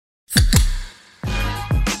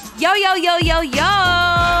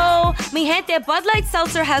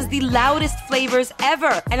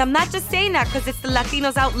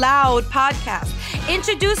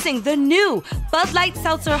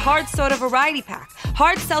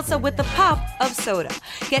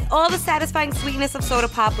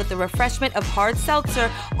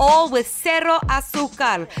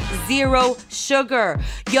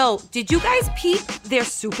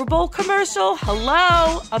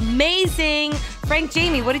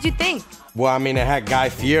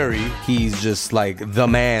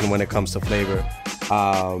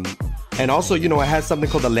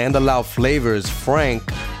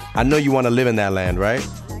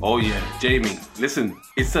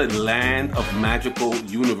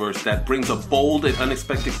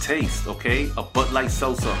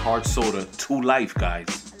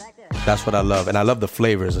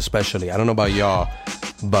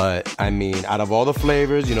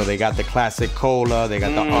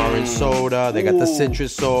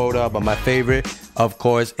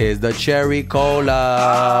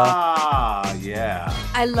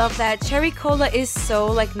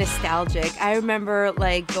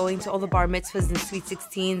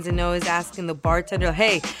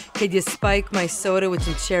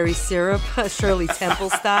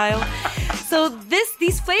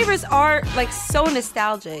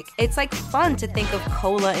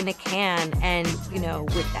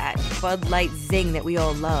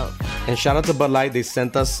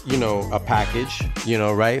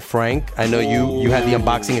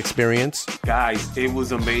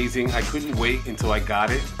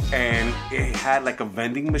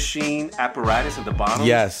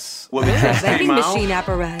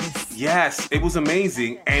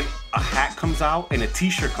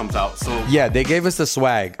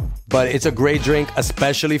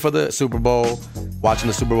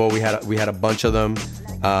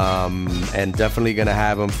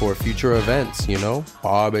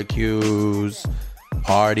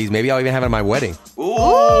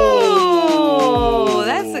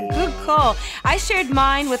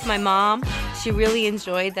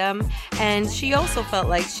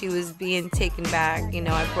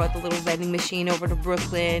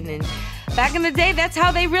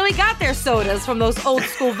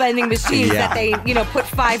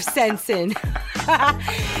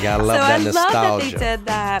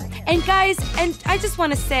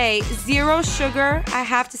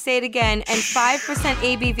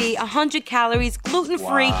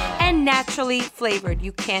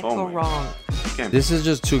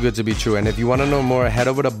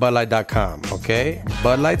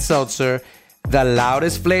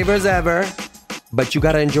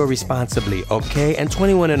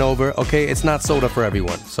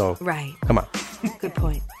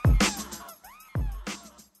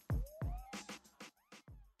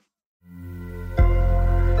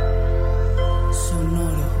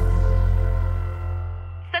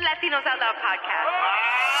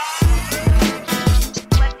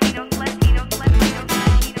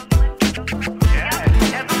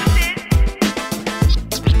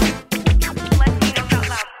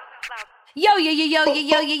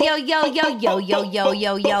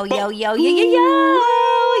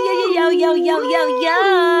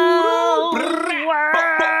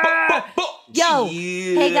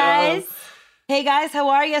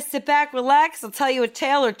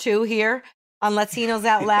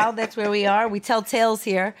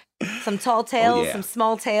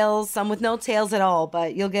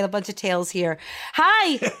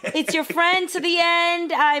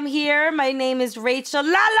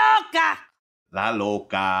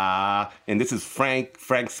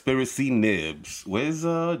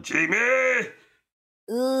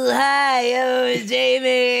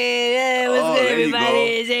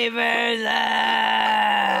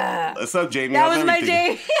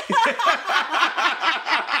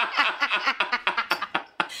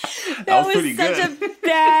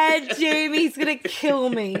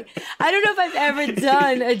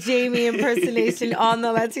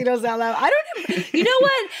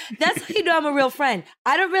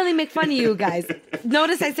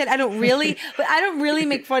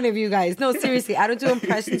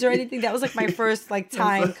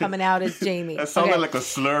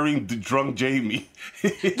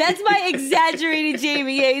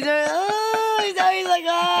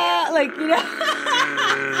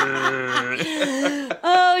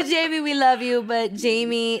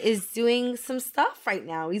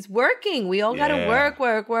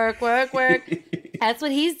That's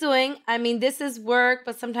what he's doing. I mean, this is work,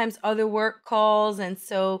 but sometimes other work calls. And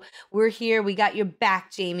so we're here. We got your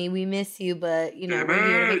back, Jamie. We miss you, but, we're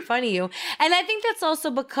here to make fun of you. And I think that's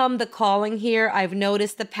also become the calling here. I've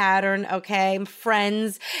noticed the pattern, okay?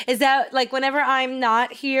 Friends, is that like whenever I'm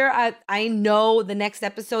not here, I know the next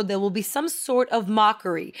episode there will be some sort of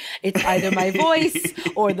mockery. It's either my voice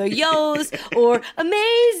or the yos or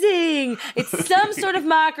amazing. It's some sort of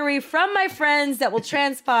mockery from my friends that will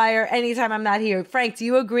transpire anytime I'm not here. Frank, do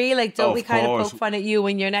you agree? Like, don't we kind of poke fun at you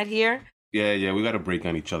when you're not here? Yeah, we got to break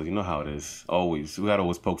on each other. You know how it is. Always. We got to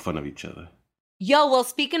always poke fun of each other. Yo, well,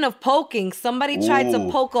 speaking of poking, somebody tried to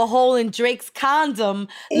poke a hole in Drake's condom.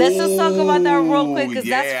 Let's just talk about that real quick, because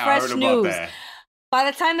that's fresh news. By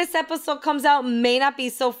the time this episode comes out, may not be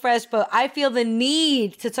so fresh, but I feel the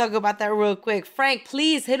need to talk about that real quick. Frank,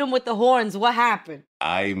 please hit him with the horns. What happened?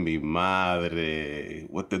 Ay, mi madre.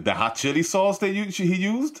 What, the hot chili sauce that he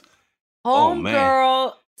used?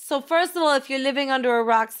 Homegirl. So first of all, if you're living under a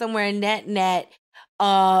rock somewhere, net,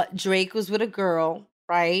 Drake was with a girl,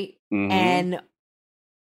 right? Mm-hmm. And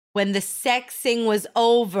when the sexing was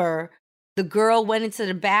over, the girl went into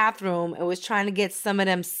the bathroom and was trying to get some of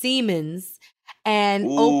them semens and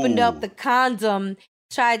opened up the condom,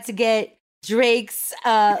 tried to get Drake's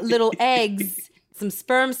little eggs, some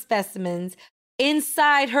sperm specimens,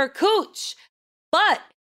 inside her cooch. But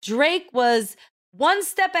Drake was one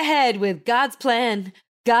step ahead with God's plan.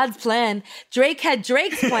 Drake had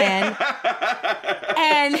Drake's plan,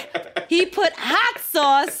 and he put hot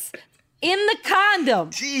sauce in the condom.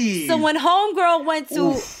 Jeez. So when homegirl went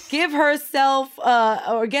to give herself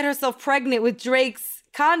or get herself pregnant with Drake's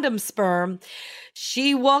condom sperm,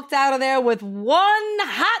 she walked out of there with one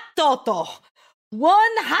hot toto, one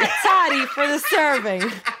hot toddy for the serving.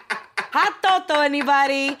 Hot toto,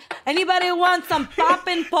 anybody? Anybody want some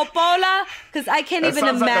poppin' popola? Because I can't even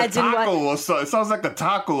imagine what. It sounds like a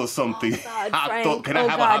taco or something. Oh, God, Can I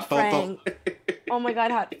have a hot toto? Oh my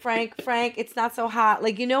God, Frank, it's not so hot.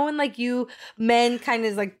 Like, when like you men kind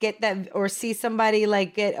of like get that or see somebody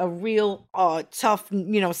like get a real tough,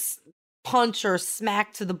 punch or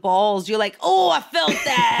smack to the balls. You're like, oh, I felt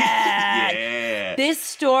that. Yeah. This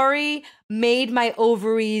story made my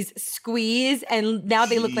ovaries squeeze, and now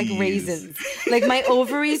they look like raisins. Like my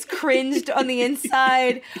ovaries cringed on the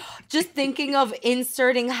inside. Just thinking of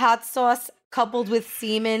inserting hot sauce coupled with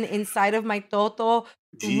semen inside of my toto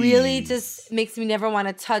really just makes me never want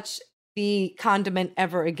to touch the condiment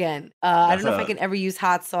ever again. I don't know if I can ever use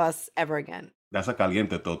hot sauce ever again. That's a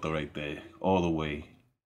caliente toto right there, all the way.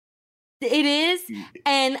 It is.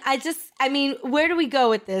 And where do we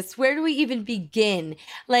go with this? Where do we even begin?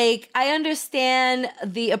 Like, I understand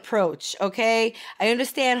the approach, okay? I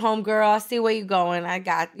understand, homegirl. I see where you're going. I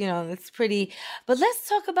got, it's pretty. But let's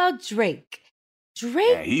talk about Drake.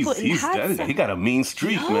 Drake he got a mean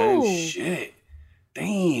streak, man. Shit.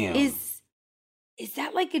 Damn. Is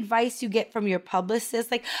that like advice you get from your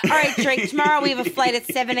publicist? Like, all right, Drake, tomorrow we have a flight at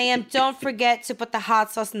 7 a.m. Don't forget to put the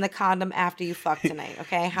hot sauce in the condom after you fuck tonight,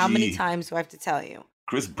 okay? How many times do I have to tell you?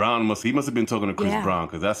 Chris Brown must have been talking to Chris Brown,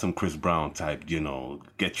 because that's some Chris Brown type,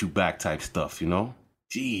 get you back type stuff,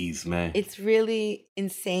 Jeez, man. It's really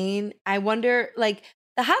insane. I wonder, like,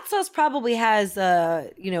 the hot sauce probably has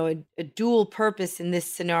a dual purpose in this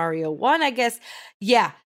scenario. One, I guess,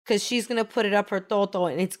 because she's going to put it up her toto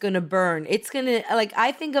and it's going to burn. It's going to, like,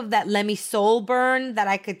 I think of that Lemmy Soul burn that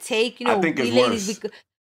I could take. I think it's worse.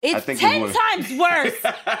 It's 10 times worse.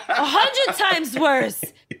 100 times worse.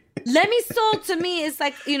 Lemmy Soul to me is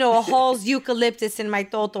like, a Hall's eucalyptus in my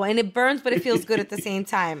toto, and it burns, but it feels good at the same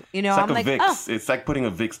time. It's like I'm like, Vicks. Oh. It's like putting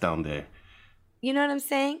a Vicks down there. You know what I'm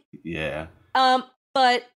saying? Yeah.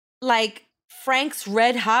 But like Frank's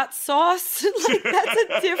Red Hot sauce, like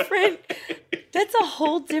that's a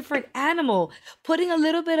whole different animal. Putting a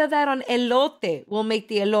little bit of that on elote will make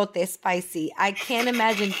the elote spicy. I can't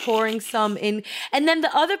imagine pouring some in. And then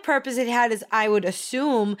the other purpose it had is, I would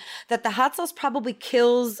assume that the hot sauce probably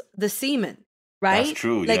kills the semen, right? That's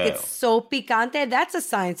true, Like it's so picante. That's a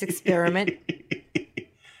science experiment.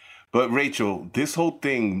 But Rachel, this whole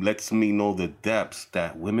thing lets me know the depths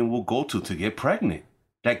that women will go to get pregnant.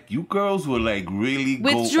 Like, you girls will, like, really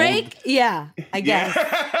with Drake? Yeah, I guess.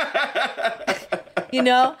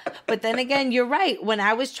 But then again, you're right. When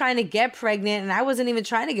I was trying to get pregnant, and I wasn't even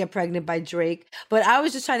trying to get pregnant by Drake, but I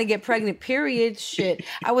was just trying to get pregnant, period. Shit.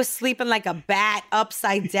 I was sleeping like a bat,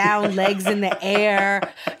 upside down, legs in the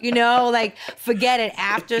air, like forget it.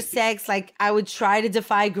 After sex, like I would try to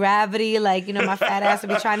defy gravity. Like, my fat ass would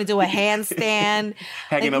be trying to do a handstand.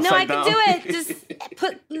 Hanging like, upside no, I down. can do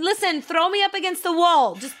it. Listen, throw me up against the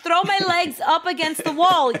wall. Just throw my legs up against the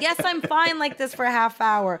wall. Yes, I'm fine like this for a half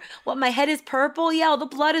hour. What, my head is purple? Yeah, the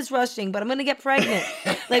blood is rushing, but I'm going to get pregnant.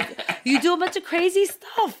 Like, you do a bunch of crazy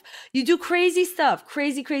stuff. You do crazy stuff,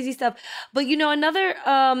 crazy stuff. But, another,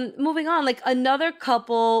 moving on, like another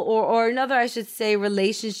couple or another, I should say,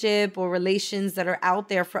 relationship or relations that are out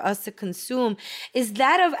there for us to consume is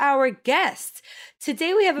that of our guest.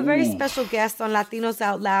 Today, we have a very special guest on Latinos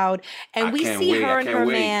Out Loud, and we see her and her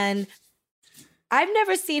man. I've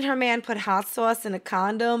never seen her man put hot sauce in a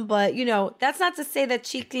condom, but, that's not to say that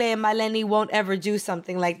Chicle and Maleni won't ever do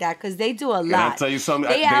something like that, because they do a lot. Can I tell you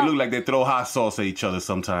something? They look like they throw hot sauce at each other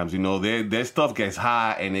sometimes. Their stuff gets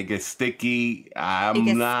hot and it gets sticky.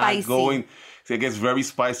 It gets very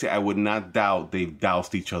spicy. I would not doubt they've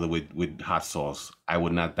doused each other with hot sauce. I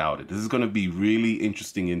would not doubt it. This is going to be really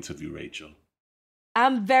interesting interview, Rachel.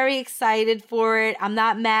 I'm very excited for it. I'm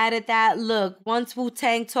not mad at that. Look, once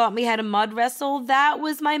Wu-Tang taught me how to mud wrestle, that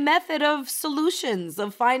was my method of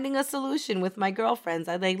finding a solution with my girlfriends.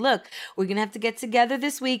 I'm like, look, we're going to have to get together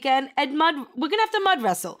this weekend and we're going to have to mud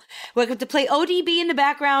wrestle. We're going to play ODB in the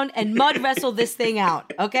background and mud wrestle this thing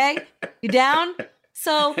out. Okay? You down?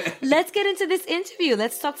 So let's get into this interview.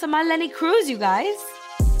 Let's talk to Maleni Cruz, you guys.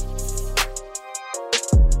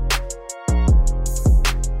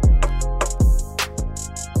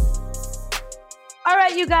 All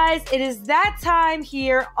right, you guys, it is that time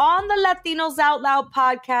here on the Latinos Out Loud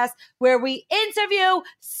podcast where we interview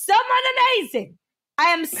someone amazing. I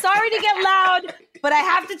am sorry to get loud, but I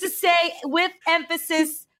have to just say with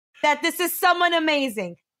emphasis that this is someone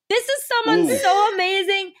amazing. This is someone so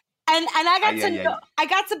amazing. And I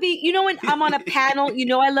got to be, when I'm on a panel,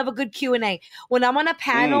 I love a good Q&A. When I'm on a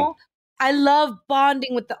panel, I love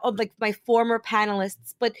bonding with my former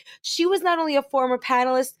panelists, but she was not only a former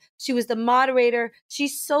panelist, she was the moderator.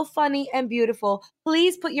 She's so funny and beautiful.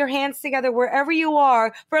 Please put your hands together wherever you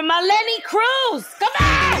are for Maleni Cruz. Come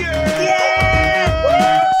on! Yeah! Woo!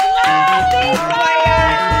 Oh my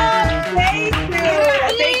God! Thank you.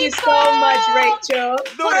 Thank you so much, Rachel.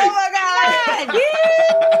 Oh my God!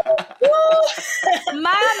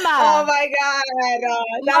 Mama! Oh my God!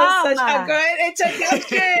 That was such a good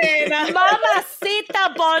introduction.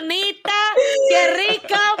 Mamacita bonita, que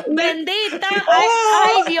rica, bendita.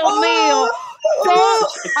 Ay, Dios mío. So,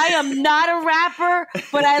 I am not a rapper,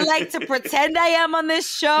 but I like to pretend I am on this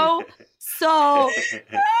show. So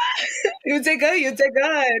you did good.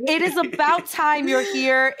 It is about time you're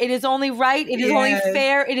here. It is only right. It is only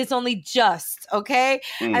fair. It is only just. Okay.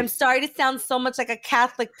 I'm sorry to sound so much like a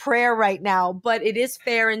Catholic prayer right now, but it is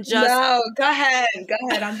fair and just. No, go ahead.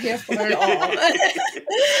 I'm here for it all.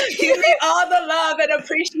 Give me all the love and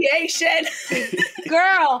appreciation.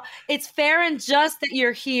 Girl, it's fair and just that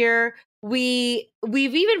you're here.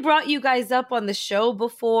 We've even brought you guys up on the show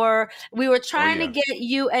before. We were trying to get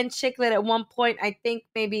you and Chiclet at one point, I think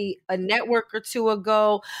maybe a network or two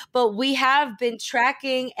ago, but we have been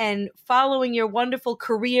tracking and following your wonderful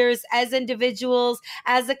careers as individuals,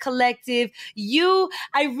 as a collective.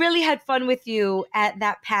 I really had fun with you at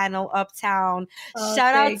that panel uptown.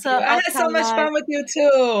 Shout out to I had so much fun with you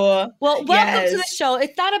too. Well, welcome to the show.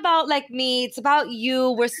 It's not about me, it's about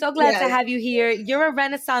you. We're so glad to have you here. You're a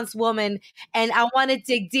Renaissance woman, and I want to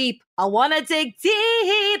dig deep. I want to dig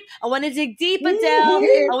deep, Adele.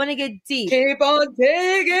 I want to get deep. Keep on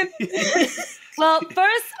digging. Well,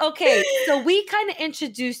 first, okay, so we kind of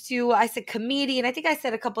introduced you. I said comedian. I think I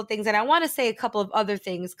said a couple of things, and I want to say a couple of other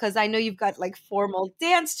things because I know you've got formal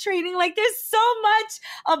dance training. There's so much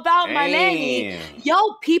about Maleni.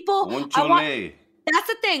 Yo, people, that's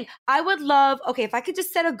the thing. I would love, if I could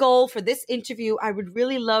just set a goal for this interview, I would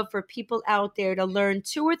really love for people out there to learn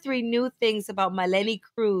 2 or 3 new things about Maleni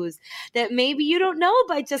Cruz that maybe you don't know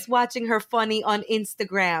by just watching her funny on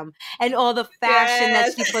Instagram and all the fashion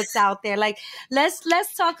that she puts out there.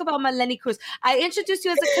 Let's talk about Maleni Cruz. I introduced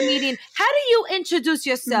you as a comedian. How do you introduce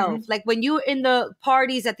yourself? When you're in the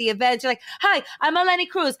parties at the events, you're like, hi, I'm Maleni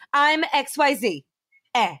Cruz. I'm XYZ.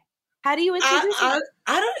 How do you introduce yourself?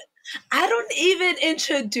 I don't even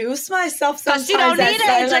introduce myself sometimes. She don't need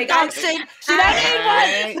an introduction. She don't need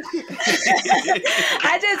one.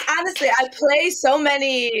 Honestly, I play so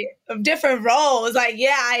many different roles. Like,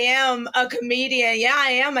 yeah, I am a comedian. Yeah,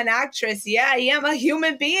 I am an actress. Yeah, I am a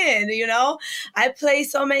human being. You know, I play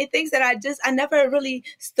so many things that I never really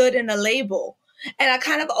stood in a label. And I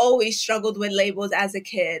kind of always struggled with labels as a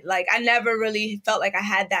kid. Like, I never really felt like I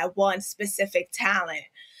had that one specific talent.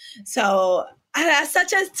 So that's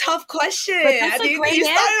such a tough question. But that's a great you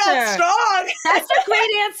started answer. Out strong. That's a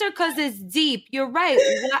great answer because it's deep. You're right.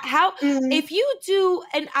 How if you do,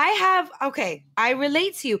 and I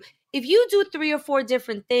relate to you. If you do 3 or 4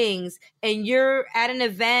 different things and you're at an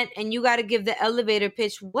event and you got to give the elevator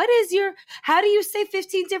pitch, how do you say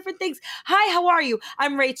 15 different things? Hi, how are you?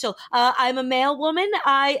 I'm Rachel. I'm a mail woman.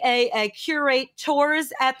 I curate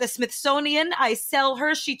tours at the Smithsonian. I sell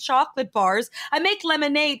Hershey chocolate bars. I make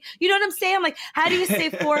lemonade. You know what I'm saying? Like, how do you say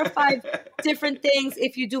 4 or 5 different things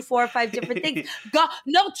if you do 4 or 5 different things?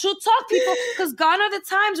 No, true talk, people, because gone are the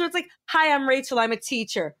times where it's like, hi, I'm Rachel. I'm a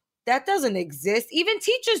teacher. That doesn't exist. Even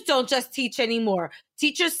teachers don't just teach anymore.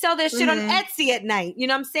 Teachers sell their shit on Etsy at night. You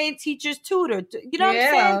know what I'm saying? Teachers tutor. You know what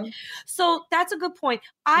I'm saying? So that's a good point.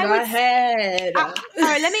 Go ahead. All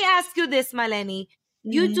right, let me ask you this, Maleni.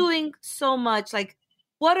 You doing so much. Like,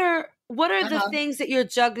 what are the things that you're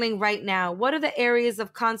juggling right now? What are the areas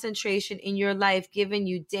of concentration in your life, given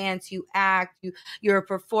you dance, you act, you're a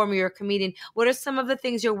performer, you're a comedian? What are some of the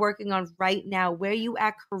things you're working on right now? Where you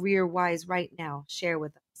at career-wise right now? Share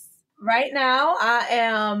with us. Right now, I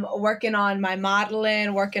am working on my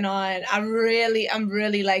modeling, I'm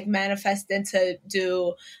really like manifesting to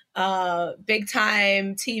do big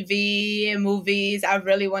time TV and movies. I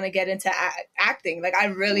really want to get into acting. Like, I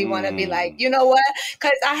really want to be like, you know what?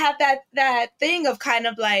 Because I have that thing of kind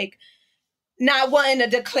of like not wanting to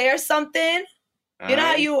declare something. You know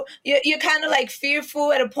how you're kind of like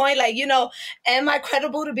fearful at a point, like, you know, am I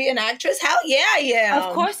credible to be an actress? Hell yeah, I am.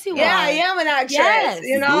 Of course you are. Yeah, I am an actress. Yes.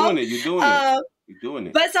 You know, You're doing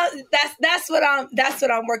it. But so that's what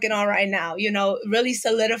I'm working on right now. You know, really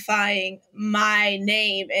solidifying my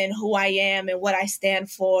name and who I am and what I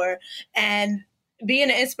stand for, and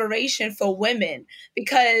being an inspiration for women,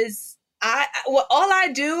 because all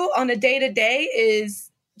I do on a day-to-day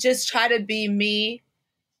is just try to be me.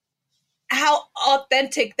 How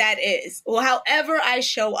authentic that is, or however I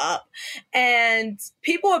show up. And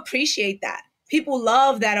people appreciate that. People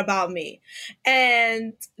love that about me.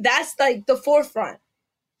 And that's like the forefront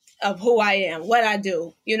of who I am, what I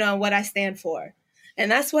do, you know, what I stand for. And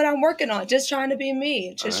that's what I'm working on, just trying to be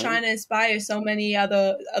me, just trying to inspire so many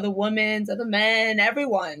other women, other men,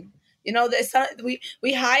 everyone. You know,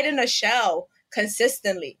 we hide in a shell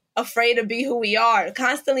consistently, afraid to be who we are,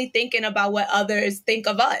 constantly thinking about what others think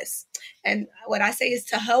of us. And what I say is,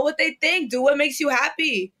 to hell what they think. Do what makes you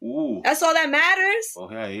happy. Ooh. That's all that matters.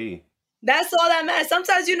 Okay. That's all that matters.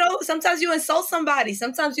 Sometimes you insult somebody.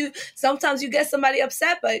 Sometimes you get somebody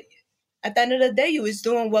upset, but at the end of the day, you was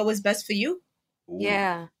doing what was best for you. Ooh.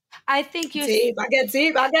 Yeah. I think you're deep. I get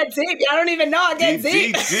deep. I don't even know. I get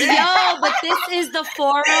deep. Yo, but this is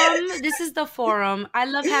the forum. I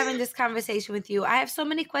love having this conversation with you. I have so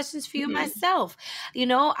many questions for you myself. You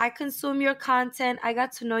know, I consume your content. I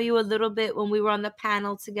got to know you a little bit when we were on the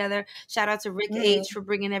panel together. Shout out to Rick H for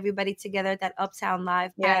bringing everybody together at that Uptown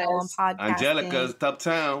Live panel and podcast. Angelica's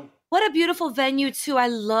Uptown. What a beautiful venue, too. I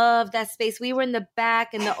love that space. We were in the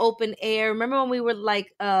back in the open air. Remember when we were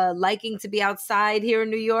like liking to be outside here in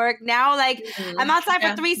New York? Now, like, I'm outside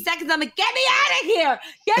for 3 seconds. I'm like, get me out of here.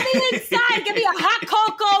 Get me inside. Give me a hot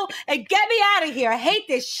cocoa and get me out of here. I hate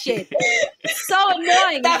this shit. It's so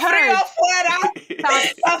annoying. Está frío afuera.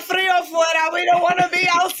 Está frío afuera. We don't want to be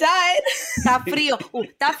outside. Está frío.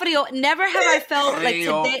 Está frío. Never have I felt like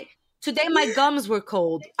today. Today, my gums were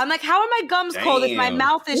cold. I'm like, how are my gums cold if my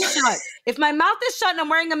mouth is shut? If my mouth is shut and I'm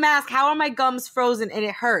wearing a mask, how are my gums frozen and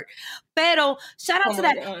it hurt? Pero shout out to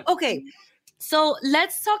that. God. Okay, so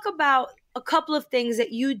let's talk about a couple of things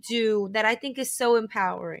that you do that I think is so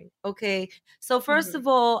empowering. Okay, so first of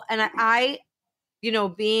all, and I, you know,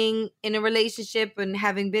 being in a relationship and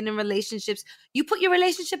having been in relationships, you put your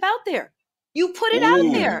relationship out there. You put it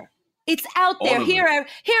out there. It's out there. Here,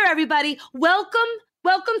 everybody.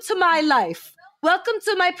 Welcome to my life. Welcome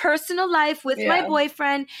to my personal life with my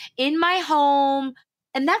boyfriend in my home.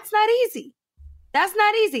 And that's not easy. That's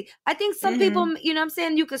not easy. I think some people, you know what I'm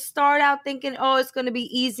saying, you could start out thinking, oh, it's going to be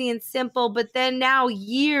easy and simple. But then now,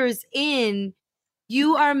 years in,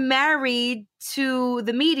 you are married to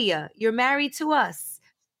the media. You're married to us.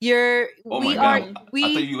 We are. God.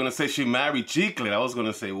 I thought you were gonna say she married Chicle. I was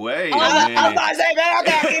gonna say, wait. I was gonna say,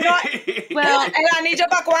 okay, you know what? Well, el anillo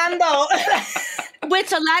pa' cuando.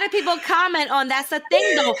 Which a lot of people comment on. That's the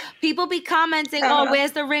thing, though. People be commenting, "Oh,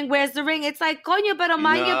 where's the ring? Where's the ring?" It's like, coño, pero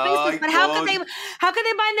mind your business. But how can they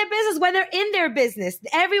mind their business when they're in their business?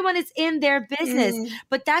 Everyone is in their business,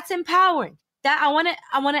 but that's empowering. That I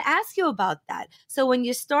want to ask you about that. So when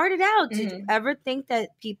you started out, did you ever think that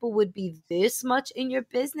people would be this much in your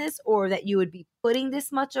business, or that you would be putting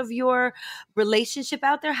this much of your relationship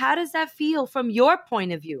out there? How does that feel from your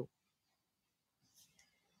point of view?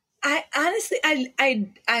 I honestly,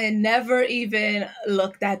 I never even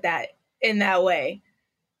looked at that in that way.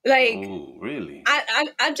 Like, oh, really?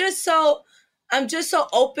 I'm just so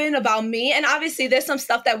open about me. And obviously there's some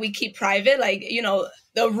stuff that we keep private, like, you know,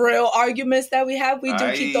 the real arguments that we have, we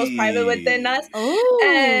do keep those private within us. Ooh.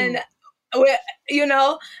 And we, you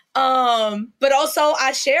know, but also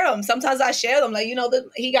I share them. Sometimes I share them. Like, you know,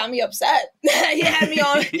 he got me upset. He had me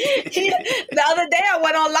on. The other day I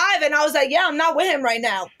went on live and I was like, yeah, I'm not with him right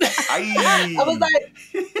now. I was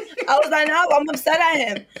like, no, I'm upset at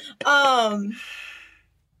him.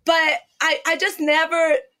 But I just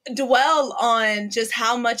never dwell on just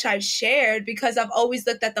how much I've shared, because I've always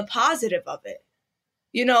looked at the positive of it,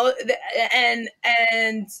 you know, and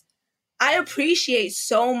I appreciate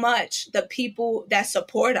so much the people that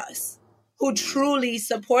support us, who truly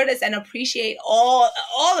support us and appreciate all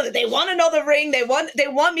of it. They want to know the ring. They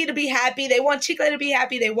want me to be happy. They want Chicle to be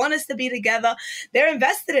happy. They want us to be together. They're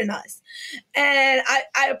invested in us. And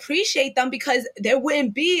I appreciate them, because there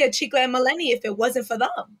wouldn't be a Chicle and Maleni if it wasn't for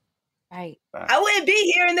them. Right. I wouldn't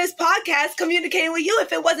be here in this podcast communicating with you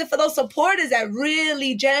if it wasn't for those supporters that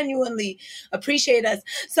really genuinely appreciate us.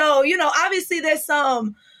 So, you know, obviously there's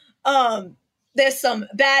some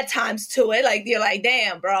bad times to it. Like, you're like,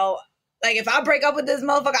 damn, bro. Like, if I break up with this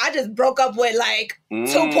motherfucker, I just broke up with like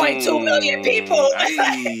 2.2 million people.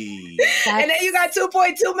 And then you got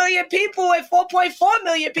 2.2 million people and 4.4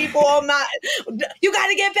 million people on my. You got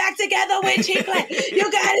to get back together with Chicle.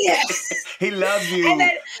 You got to. He loves you. And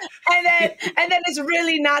then it's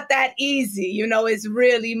really not that easy. You know, it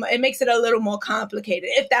makes it a little more complicated,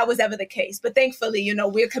 if that was ever the case. But thankfully, you know,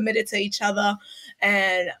 we're committed to each other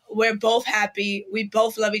and we're both happy. We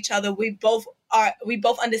both love each other. We both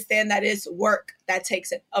understand that it's work that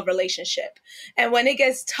takes a relationship. And when it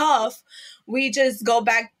gets tough, we just go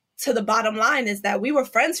back to the bottom line, is that we were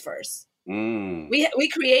friends first. We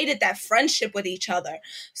created that friendship with each other.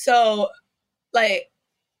 So, like,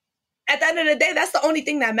 at the end of the day, that's the only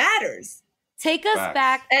thing that matters. Take us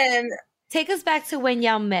back to when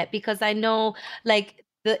y'all met, because I know, like,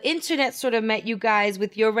 the internet sort of met you guys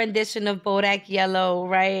with your rendition of Bodak Yellow,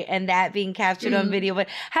 right? And that being captured on video. But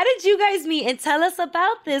how did you guys meet? And tell us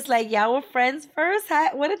about this. Like, y'all were friends first?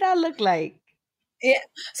 What did that look like? Yeah.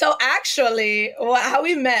 So actually, how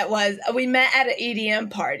we met was we met at an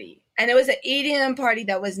EDM party. And it was an EDM party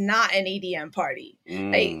that was not an EDM party.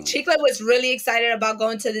 Like, Chicle was really excited about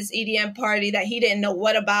going to this EDM party that he didn't know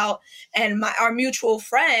what about. And our mutual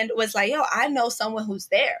friend was like, yo, I know someone who's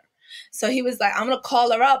there. So he was like, I'm going to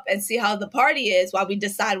call her up and see how the party is while we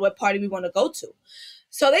decide what party we want to go to.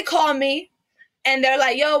 So they call me and they're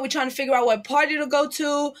like, yo, we're trying to figure out what party to go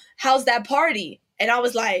to. How's that party? And I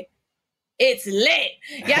was like, it's lit.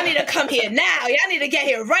 Y'all need to come here now. Y'all need to get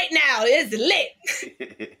here right now. It's lit.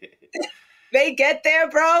 They get there,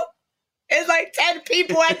 bro. It's like 10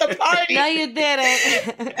 people at the party. No, you didn't.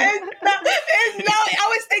 I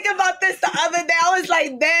was thinking about this the other day. I was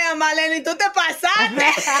like, damn, Maleni, tú te pasaste.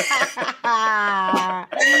 I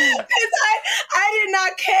did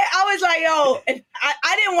not care. I was like, yo, and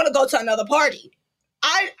I didn't want to go to another party.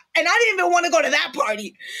 I didn't even want to go to that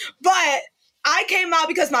party. But I came out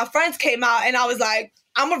because my friends came out, and I was like,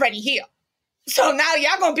 I'm already here. So now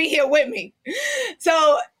y'all going to be here with me.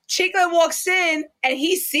 So Chicle walks in and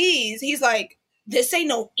he's like, this ain't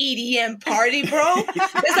no EDM party, bro.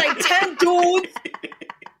 There's like 10 dudes.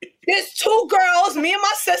 There's 2 girls, me and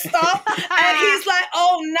my sister. And he's like,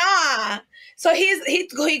 oh, nah. So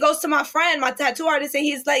he goes to my friend, my tattoo artist, and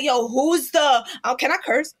he's like, yo, who's the... Oh, can I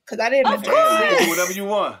curse? Because I didn't... Of course. Whatever you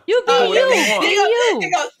want. You be you.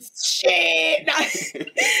 He goes, shit.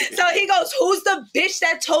 So he goes, who's the bitch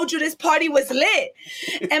that told you this party was lit?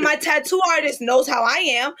 And my tattoo artist knows how I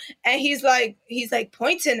am. And he's like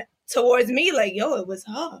pointing towards me like, yo, it was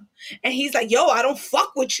her. And he's like, yo, I don't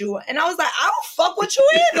fuck with you. And I was like, I don't fuck with you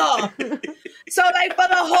either. So like for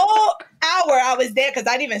the whole hour I was there, because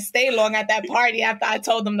I didn't even stay long at that party after I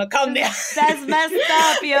told them to come there. That's messed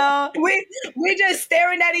up, yo. We just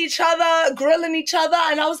staring at each other, grilling each other.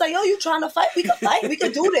 And I was like, yo, you trying to fight? We could fight. We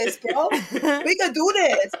could do this, bro. We could do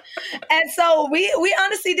this. And so we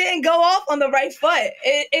honestly didn't go off on the right foot.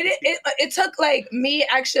 It took like me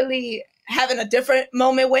actually having a different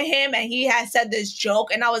moment with him, and he had said this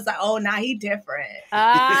joke, and I was like, oh, nah, he different.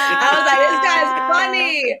 I was like, this guy's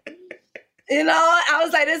funny. You know, I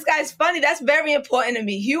was like, this guy's funny. That's very important to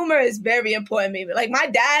me. Humor is very important to me. Like, my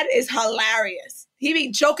dad is hilarious. He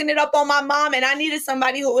be joking it up on my mom, and I needed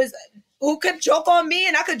somebody who could joke on me,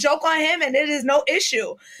 and I could joke on him, and it is no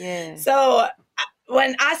issue. Yeah. So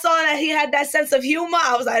when I saw that he had that sense of humor,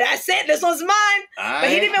 I was like, that's it. This one's mine. But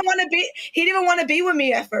he didn't even want to be with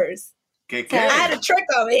me at first. I had to trick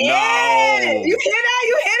him. Yeah. No. You hear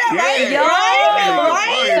that, right?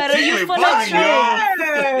 Yo, you full of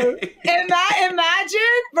trick.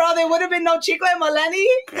 Imagine, bro, there would have been no Chico and Maleni,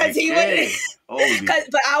 because he would.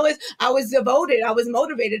 But I was devoted. I was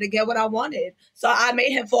motivated to get what I wanted. So I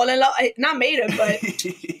made him fall in love. Not made him, but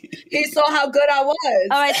he saw how good I was.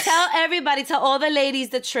 All right, tell all the ladies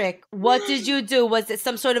the trick. What did you do? Was it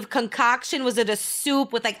some sort of concoction? Was it a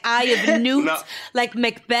soup with like eye of newt, like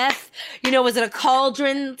Macbeth? You know, was it a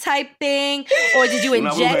cauldron type thing? Or did you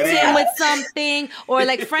inject him with something? Or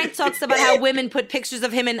like Frank talks about how women put pictures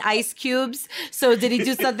of him in ice cubes. So did you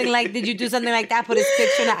do something like that? Put his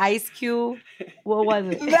picture in an ice cube? What was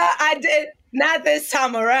it? No, I did. Not this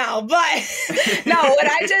time around, but no, what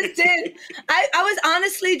I just did, I was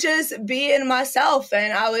honestly just being myself,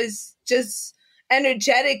 and I was just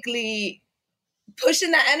energetically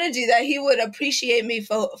pushing that energy that he would appreciate me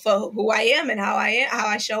for who I am and how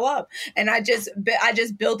I show up. And I just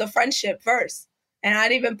built a friendship first. And I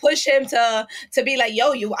didn't even push him to be like,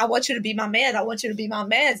 yo, I want you to be my man. I want you to be my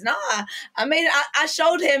man. Nah, I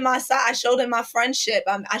showed him my side. I showed him my friendship.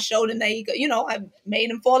 I showed him that he could, I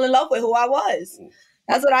made him fall in love with who I was.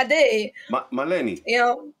 That's what I did. Maleni.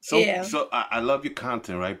 Yeah. So I love your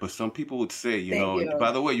content, right? But some people would say,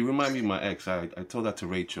 by the way, you remind me of my ex. I told that to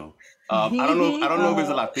Rachel. I don't know if it's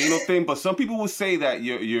a Latino thing, but some people would say that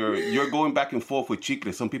you're going back and forth with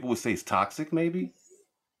Chicle. Some people would say it's toxic, maybe.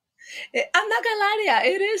 I'm not gonna lie to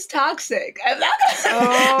you. It is toxic. I'm not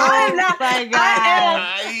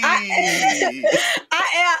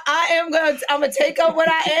I'm gonna take up what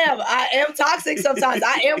I am. I am toxic sometimes.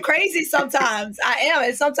 I am crazy sometimes. I am,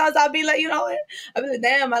 and sometimes I'll be like, I'll be like,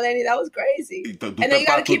 damn, Maleni, that was crazy. And then you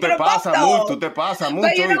gotta keep it a buck, though.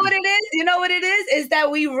 But you know what it is? You know what it is? Is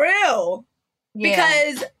that we real. Yeah.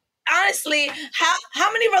 Because honestly,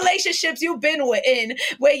 how many relationships you've been in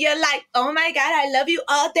where you're like, oh my God, I love you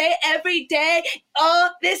all day, every day. Oh,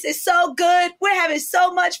 this is so good. We're having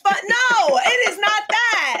so much fun. No, it is not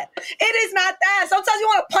that. It is not that. Sometimes you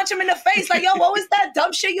want to punch him in the face like, yo, what was that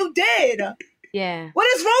dumb shit you did? Yeah. What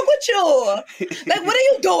is wrong with you? Like, what are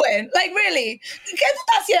you doing? Like, really? ¿Qué tú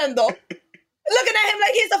estás haciendo? Looking at him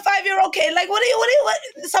like he's a 5-year-old kid. Like, what?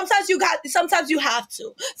 Sometimes you have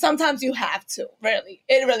to. Sometimes you have to. Really.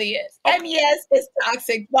 It really is. Oh. And yes, it's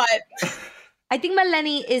toxic, but I think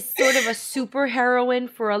Maleni is sort of a super heroine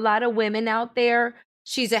for a lot of women out there.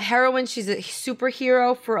 She's a heroine. She's a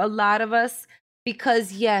superhero for a lot of us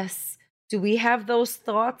because, yes, do we have those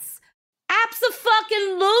thoughts?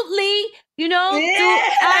 Abso-fucking-lutely.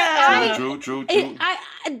 Yeah. True.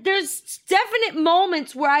 There's definite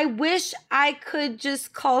moments where I wish I could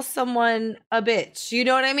just call someone a bitch. You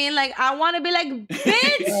know what I mean? Like, I want to be like,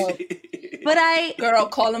 bitch. But girl,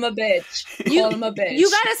 call him a bitch. Call him a bitch. You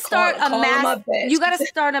gotta start You gotta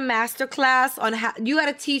start a master class on how. You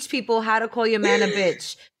gotta teach people how to call your man a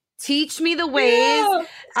bitch. Teach me the ways. Yeah.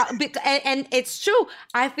 And it's true.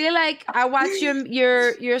 I feel like I watch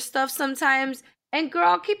your stuff sometimes, and girl,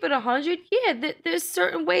 I'll keep it 100. Yeah, there's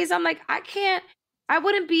certain ways I'm like, I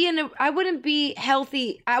wouldn't be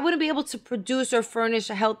healthy. I wouldn't be able to produce or furnish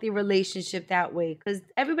a healthy relationship that way because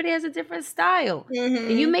everybody has a different style,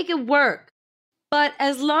 and you make it work. But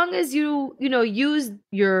as long as you use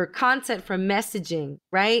your content for messaging,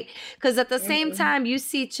 right? Because at the same time, you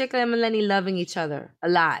see Chicle and Maleni loving each other a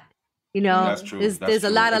lot. That's true. There's a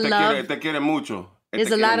lot of love. Te quiere mucho.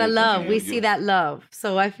 There's a lot of love. We see that love.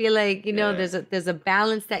 So I feel like, there's a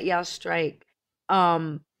balance that y'all strike.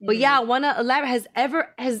 But yeah, I want to elaborate.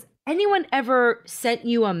 Has anyone ever sent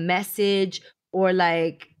you a message or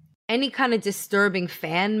like any kind of disturbing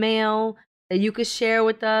fan mail that you could share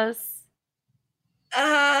with us?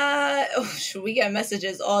 We get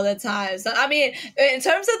messages all the time. So I mean, in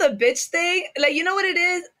terms of the bitch thing, like, you know what it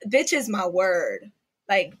is? Bitch is my word.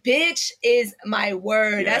 Like, bitch is my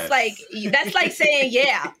word. Yes. That's like saying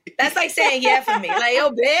yeah. That's like saying yeah for me. Like,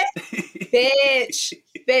 yo,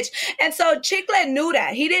 bitch. And so Chicle knew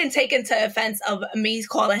that. He didn't take into offense of me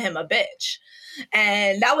calling him a bitch.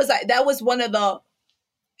 And that was one of the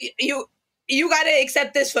you got to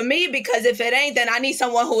accept this for me, because if it ain't, then I need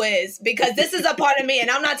someone who is, because this is a part of me and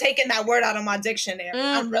I'm not taking that word out of my dictionary.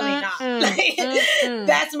 I'm really not. Like,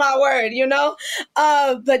 that's my word, you know?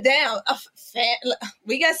 But damn,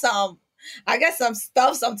 I get some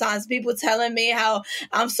stuff sometimes, people telling me how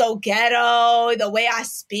I'm so ghetto, the way I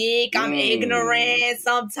speak, I'm ignorant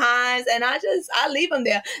sometimes. And I leave them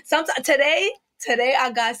there. Sometimes today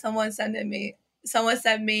I got someone sent me,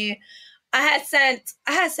 I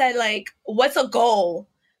had said, like, what's a goal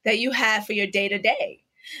that you have for your day to day?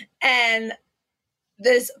 And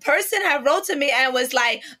this person had wrote to me and was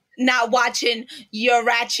like, not watching your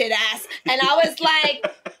ratchet ass. And I was like,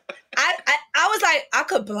 I was like, I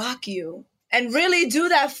could block you and really do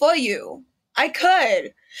that for you. I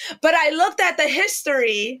could. But I looked at the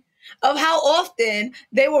history of how often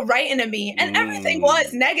they were writing to me, and everything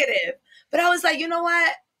was negative. But I was like, you know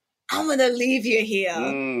what? I'm going to leave you here.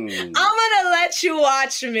 I'm going to let you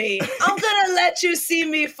watch me. I'm going to let you see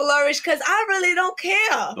me flourish, because I really don't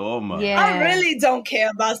care. Oh my. Yeah. I really don't care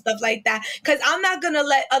about stuff like that, because I'm not going to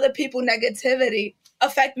let other people's negativity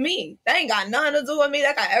affect me. That ain't got nothing to do with me.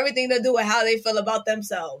 That got everything to do with how they feel about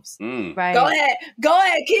themselves. Right. Go ahead.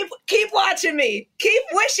 Keep watching me. Keep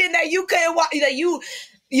wishing that you could watch, that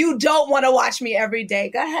you don't want to watch me every day.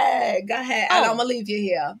 Go ahead. And I'm going to leave you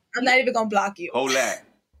here. I'm not even going to block you. Hold that.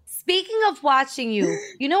 Speaking of watching you,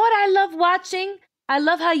 you know what I love watching? I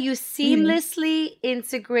love how you seamlessly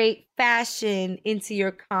integrate fashion into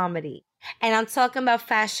your comedy. And I'm talking about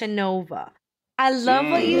Fashion Nova. I love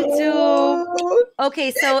what you do.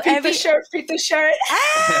 Okay, so Peep the shirt. Hey!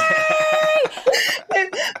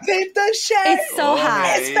 Peep the shirt. It's so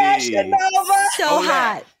hot. It's Fashion Nova. So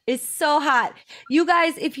hot. It's so hot. You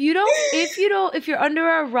guys, if you're under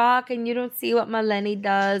a rock and you don't see what Maleni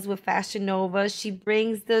does with Fashion Nova, she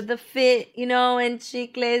brings the fit, you know, and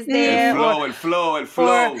Chicle's there. It flow.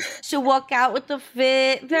 Or she'll walk out with the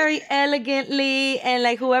fit very elegantly, and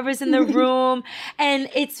like whoever's in the room. And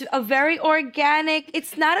it's a very organic,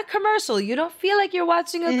 it's not a commercial. You don't feel like you're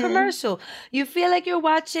watching a commercial. You feel like you're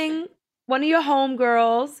watching one of your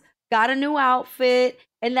homegirls, got a new outfit,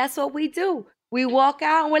 and that's what we do. We walk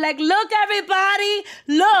out and we're like, look, everybody,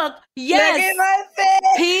 look, yes, look at my face.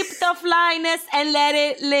 Peep the flyness and let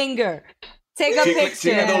it linger. Take a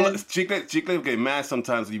picture. Chicle get mad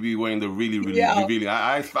sometimes if you be wearing the really.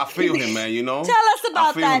 I feel him, man, you know? Tell us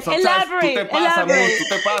about that. Elaborate. Tú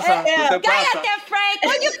te pasa. Cállate, Frank.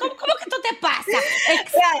 Coño, ¿cómo que tú te pasa?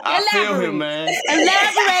 I feel him, man.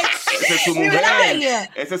 Elaborate. Esa es su mujer.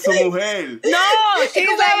 Esa es su mujer. No, she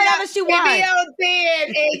can wear whatever she wants.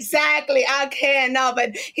 Exactly. I can't. No,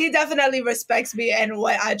 but he definitely respects me and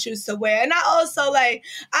what I choose to wear. And I also, like,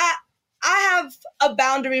 I have a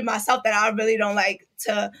boundary myself that I really don't like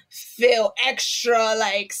to feel extra,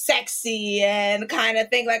 like, sexy and kind of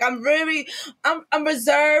thing. Like, I'm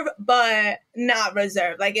reserved, but not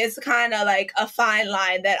reserved. Like, it's kind of like a fine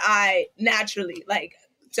line that I naturally, like,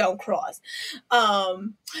 don't cross.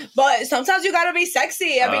 But sometimes you gotta be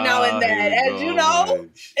sexy every now and then. And you know,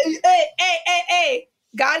 hey,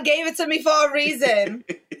 God gave it to me for a reason.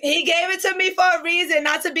 He gave it to me for a reason,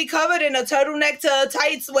 not to be covered in a turtleneck to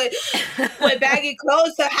tights with baggy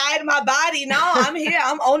clothes to hide my body. No, I'm here.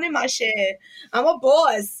 I'm owning my shit. I'm a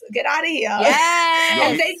boss. Get out of here. Yeah.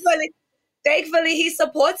 And thankfully, he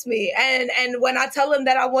supports me. And when I tell him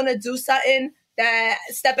that I want to do something, that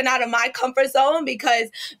stepping out of my comfort zone, because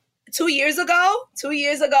 2 years ago,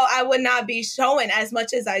 I would not be showing as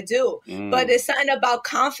much as I do. But it's something about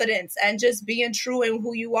confidence and just being true in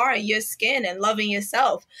who you are in your skin and loving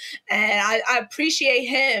yourself. And I appreciate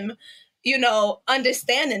him, you know,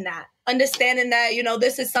 understanding that, you know,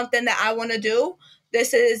 this is something that I want to do.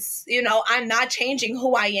 This is, you know, I'm not changing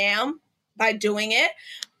who I am by doing it.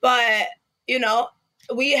 But, you know,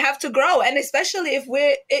 we have to grow, and especially if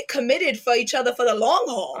we're committed for each other for the long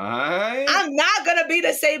haul. I'm not going to be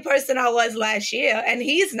the same person I was last year, and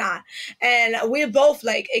he's not. And we're both,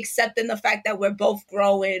 like, accepting the fact that we're both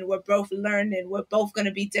growing, we're both learning, we're both going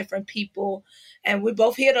to be different people, and we're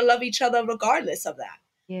both here to love each other regardless of that.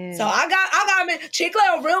 Yeah. So I got me Chicle,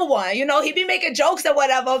 a real one. You know, he be making jokes or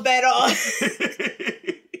whatever, but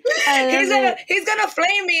he's gonna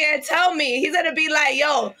flame me and tell me. He's gonna be like,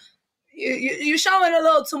 yo, you showing a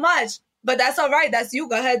little too much. But that's all right. That's you.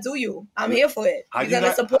 Go ahead, do you. I'm here for it. You're going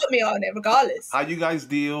to support me on it regardless. How you guys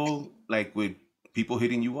deal like with people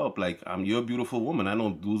hitting you up? Like, you're a beautiful woman. I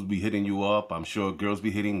know dudes be hitting you up. I'm sure girls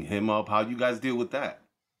be hitting him up. How you guys deal with that?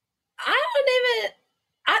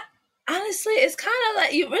 Honestly, it's kind of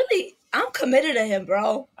like I'm committed to him,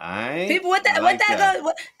 bro. People, I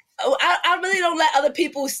really don't let other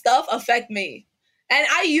people's stuff affect me. And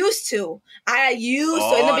I used to in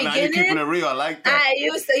the beginning. Now you're keeping it real. I like that.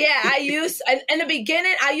 In the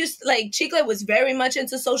beginning, Chicle was very much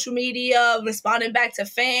into social media, responding back to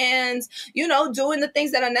fans, doing the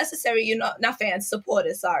things that are necessary, not fans,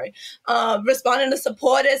 supporters, sorry. Responding to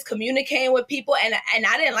supporters, communicating with people. And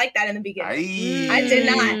I didn't like that in the beginning. I did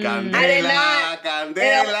not.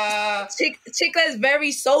 Candela. Chicle is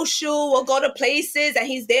very social. We'll go to places and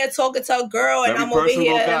he's there talking to a girl and I'm over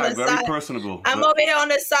here. Very personable. I'm over here on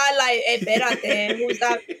the side like, hey, espérate, who's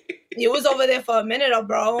that? You was over there for a minute,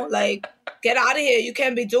 bro. Like, get out of here. You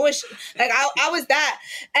can't be doing shit. Like, I was that.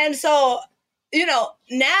 And so,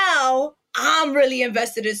 now I'm really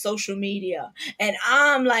invested in social media. And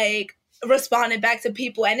I'm, like, responding back to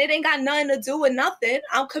people. And it ain't got nothing to do with nothing.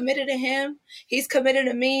 I'm committed to him. He's committed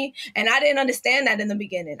to me. And I didn't understand that in the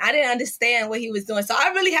beginning. I didn't understand what he was doing. So I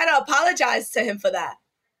really had to apologize to him for that.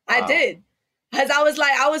 Wow. I did. Because I was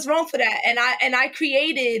like, I was wrong for that. And I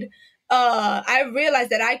created, I realized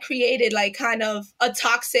that I created like kind of a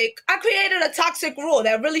toxic rule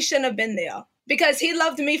that really shouldn't have been there. Because he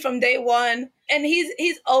loved me from day one. And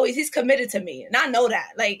he's committed to me. And I know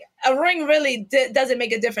that. Like, a ring really doesn't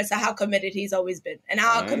make a difference to how committed he's always been. And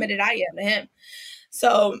how committed I am to him.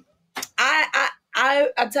 So,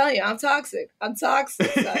 I'm telling you, I'm toxic. I'm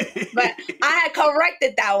toxic. But I had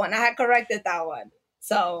corrected that one.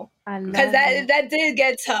 So, because that did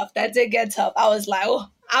get tough. I was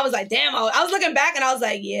like, damn. I was looking back and I was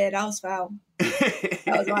like, yeah, that was foul.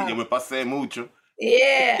 Yo me pasé mucho.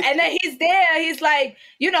 Yeah, and then he's there. He's like,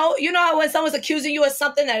 you know how when someone's accusing you of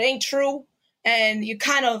something that ain't true, and you're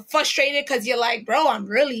kind of frustrated because you're like, bro, I'm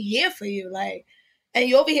really here for you, like, and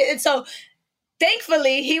you over here. And so,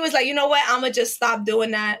 thankfully, he was like, you know what? I'm gonna just stop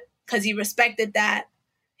doing that because he respected that.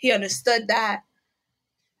 He understood that.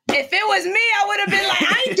 If it was me, I would have been like,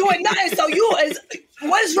 I ain't doing nothing. So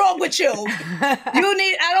what's wrong with you? I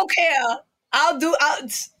don't care.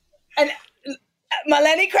 And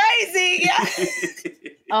Maleni crazy. Yeah.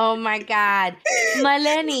 Oh my God.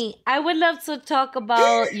 Maleni, I would love to talk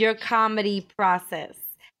about your comedy process.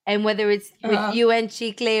 And whether it's with you and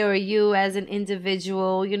Chicle or you as an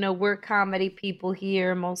individual, we're comedy people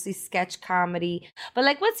here, mostly sketch comedy. But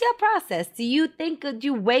like, what's your process? Do you think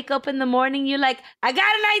you wake up in the morning, you're like, I got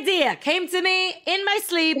an idea, came to me in my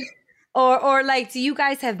sleep? Or like, do you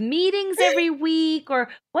guys have meetings every week? Or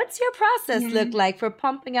what's your process look like for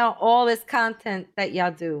pumping out all this content that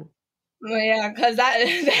y'all do? Well, yeah, because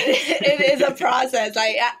it is a process.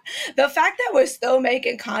 Like, the fact that we're still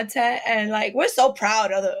making content and like we're so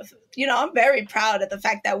proud of I'm very proud of the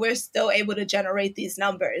fact that we're still able to generate these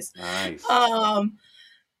numbers. Nice.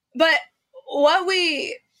 But what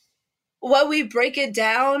we break it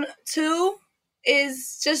down to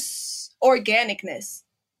is just organicness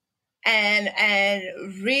and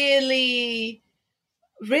really,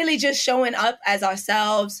 really just showing up as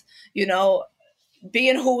ourselves.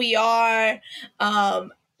 Being who we are.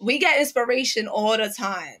 We get inspiration all the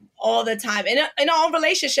time in our own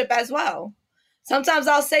relationship as well. Sometimes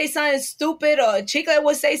I'll say something stupid or Chicle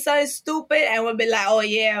will say something stupid and we'll be like, oh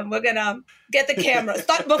yeah, we're gonna get the camera.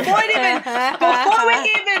 Before we even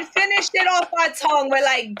finish it off our tongue, we're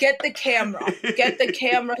like, get the camera,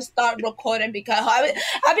 start recording, because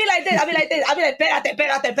I'll be like this. I'll be like, espérate.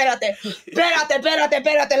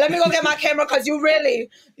 Let me go get my camera because you really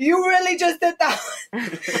just did that.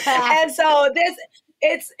 And so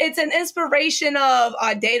it's an inspiration of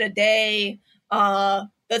our day-to-day, the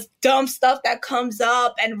dumb stuff that comes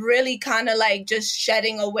up, and really kind of like just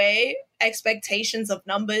shedding away expectations of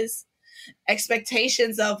numbers,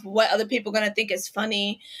 expectations of what other people are going to think is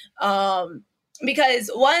funny. Because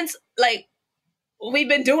once, like, we've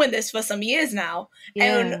been doing this for some years now,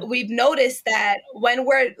 and we've noticed that when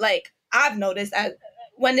we're like, I've noticed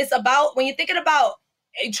when you're thinking about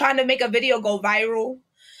trying to make a video go viral,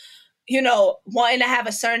 wanting to have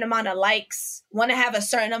a certain amount of likes, want to have a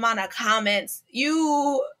certain amount of comments,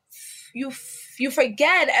 you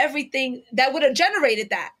forget everything that would have generated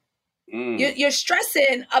that. You're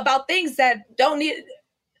stressing about things that don't need.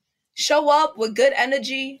 Show up with good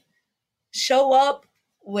energy, show up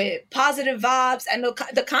with positive vibes, and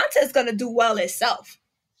the content's gonna do well itself.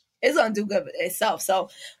 It's gonna do good itself. So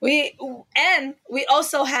we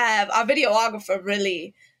also have our videographer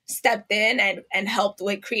really stepped in and helped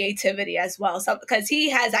with creativity as well. So because he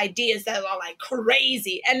has ideas that are like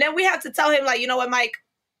crazy. And then we have to tell him, like, you know what, Mike?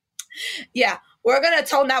 Yeah, we're gonna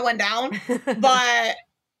tone that one down. But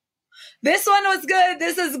this one was good.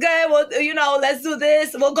 This is good. Well, you know, let's do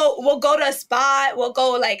this. We'll go to a spot. We'll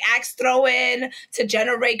go like axe throwing to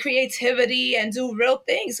generate creativity and do real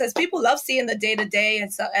things. Because people love seeing the day to day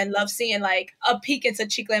and love seeing like a peek into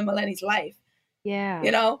Chicle and Maleni's life. Yeah.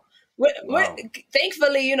 You know, we're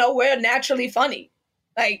thankfully, you know, we're naturally funny.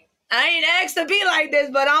 Like, I ain't asked to be like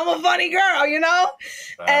this, but I'm a funny girl, you know?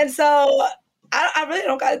 And so I really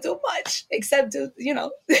don't got to do much except do, you know,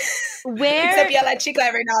 except yell at Chicle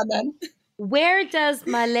every now and then. Where does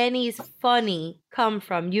Maleni's funny come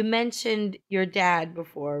from? You mentioned your dad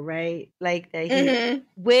before, right? Like that.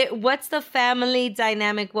 What's the family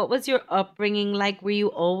dynamic? What was your upbringing like? Were you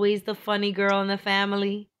always the funny girl in the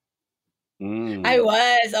family? I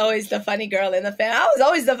was always the funny girl in the family. I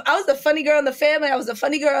was the funny girl in the family. I was the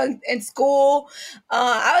funny girl in school.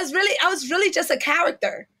 I was really just a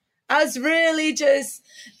character. I was really just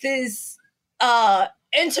this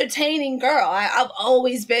entertaining girl. I've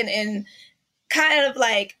always been in kind of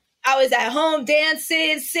like, I was at home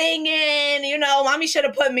dancing, singing. You know, mommy should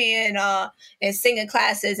have put me in singing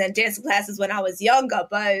classes and dancing classes when I was younger.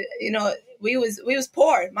 But you know, we was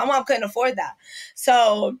poor. My mom couldn't afford that.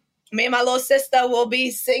 So me and my little sister will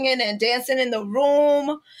be singing and dancing in the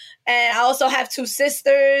room. And I also have two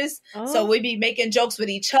sisters, so we be making jokes with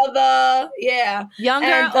each other. Yeah, younger,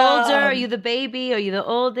 and, older. Are you the baby? Are you the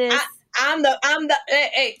oldest? I'm the.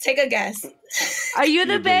 Hey, take a guess. Are you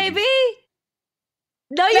the baby?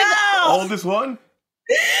 No, you're the oldest one.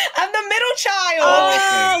 I'm the middle child.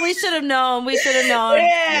 Oh, we should have known.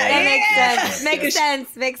 Yeah, that makes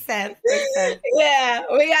sense. Makes sense. Yeah,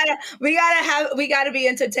 we gotta be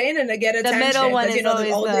entertaining to get attention. The middle one is, you know,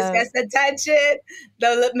 the oldest gets attention.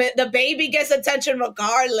 The baby gets attention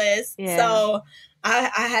regardless. Yeah. So I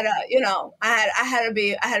had to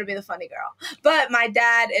be the funny girl. But my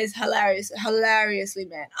dad is hilariously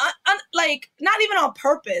man. Like, not even on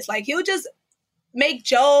purpose. Like, he'll just make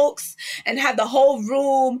jokes and have the whole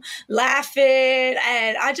room laughing,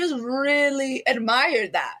 and I just really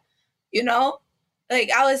admired that, you know?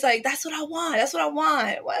 Like, I was like, that's what I want.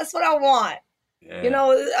 Yeah. You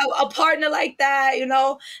know, a partner like that, you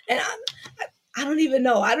know? And I don't even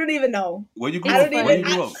know. Where you grew up? Maleni,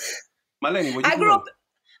 where you grew up?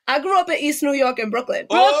 I grew up in East New York and Brooklyn.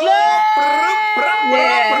 Brooklyn!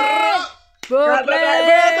 Yeah. Brooklyn!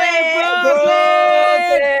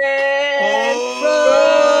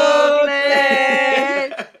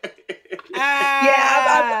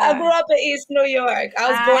 I grew up in East New York.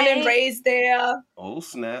 I was born and raised there. Oh,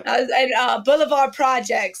 snap. I was at Boulevard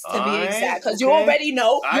Projects, to be exact, because you already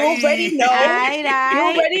know. You already know.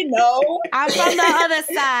 I'm from the other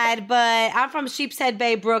side, but I'm from Sheepshead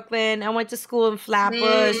Bay, Brooklyn. I went to school in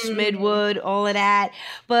Flatbush, Midwood, all of that.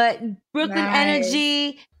 But Brooklyn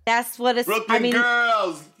energy, that's what it's... Brooklyn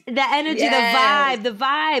girls! The energy, the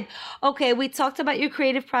vibe. Okay, we talked about your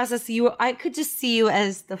creative process. I could just see you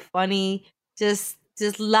as the funny, just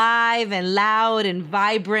live and loud and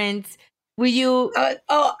vibrant. Were you?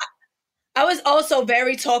 I was also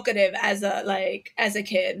very talkative as a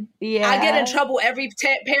kid. Yeah, I get in trouble every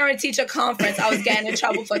parent teacher conference. I was getting in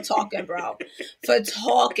trouble for talking, bro,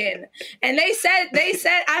 And they said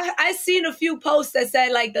I seen a few posts that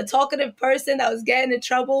said like the talkative person that was getting in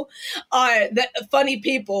trouble are the funny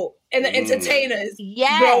people and the entertainers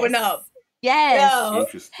growing up. Yes,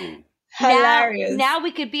 interesting. Hilarious. Now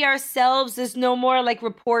we could be ourselves. There's no more like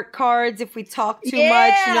report cards if we talk too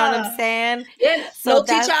much. You know what I'm saying? Yeah. So no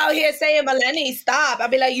teacher out here saying, Maleni, stop. I'll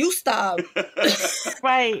be like, you stop.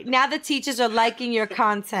 Right. Now the teachers are liking your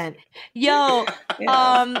content. Yo,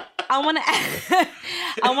 I want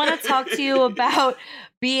to talk to you about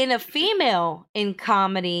being a female in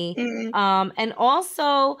comedy. And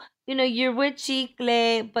also, you know, you're with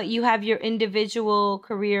Chicle, but you have your individual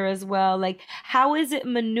career as well. Like, how is it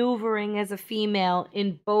maneuvering as a female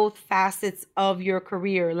in both facets of your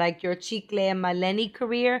career, like your Chicle and Maleni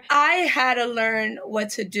career? I had to learn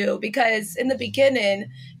what to do because in the beginning,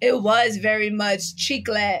 it was very much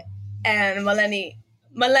Chicle and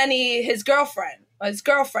Maleni, his girlfriend.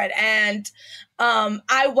 And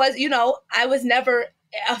I was never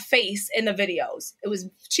a face in the videos. It was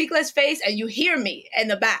Chicle's face and you hear me in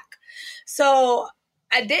the back. So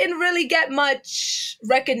I didn't really get much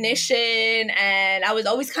recognition and I was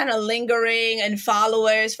always kind of lingering and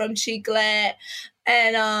followers from Chicle.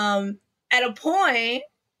 And at a point,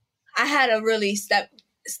 I had to really step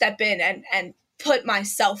in and put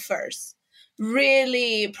myself first.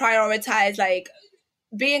 Really prioritize like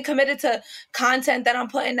being committed to content that I'm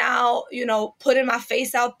putting out, you know, putting my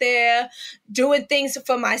face out there, doing things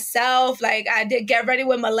for myself. Like I did Get Ready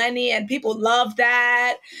with Maleni, and people love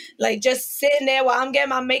that. Like just sitting there while I'm getting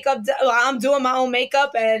my makeup, while I'm doing my own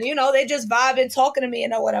makeup, and, you know, they just vibing, talking to me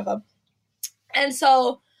and whatever. And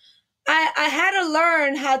so I had to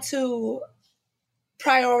learn how to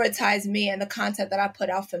prioritize me and the content that I put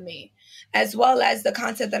out for me, as well as the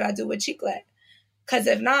content that I do with Chiclet. Because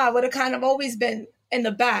if not, I would have kind of always been in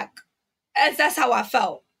the back. As that's how I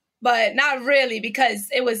felt. But not really, because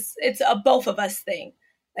it's a both of us thing.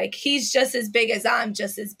 Like, he's just as big as I'm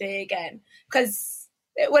just as big. And because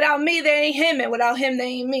without me, there ain't him. And without him, there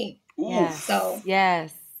ain't me. Yes. So.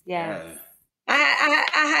 Yes.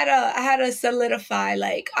 I had to solidify,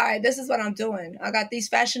 like, all right, this is what I'm doing. I got these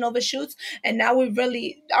Fashion Nova shoots, and now I'm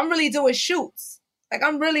really doing shoots. Like,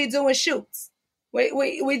 I'm really doing shoots.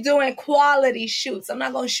 We doing quality shoots. I'm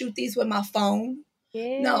not gonna shoot these with my phone.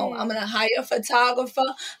 Yeah. No, I'm gonna hire a photographer.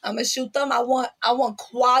 I'm gonna shoot them. I want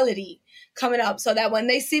quality coming up, so that when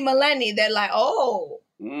they see Maleni, they're like, oh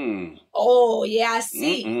yeah, I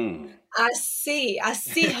see. Mm-mm. I see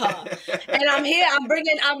her. And I'm here.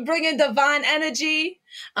 I'm bringing divine energy.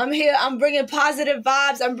 I'm here. I'm bringing positive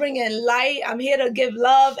vibes. I'm bringing light. I'm here to give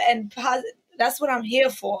love and positive. That's what I'm here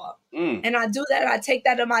for. And I do that. I take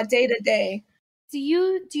that in my day to day. Do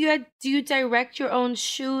you direct your own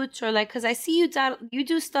shoots, or like, because I see you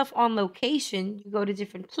do stuff on location. You go to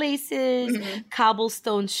different places,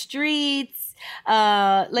 cobblestone streets.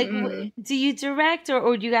 Do you direct,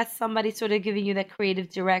 or do you got somebody sort of giving you that creative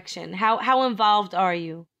direction? How involved are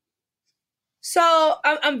you? So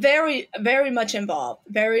I'm very, very much involved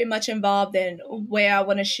in where I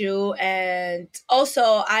want to shoot. And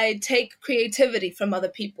also I take creativity from other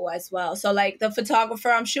people as well. So like the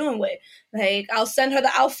photographer I'm shooting with, like I'll send her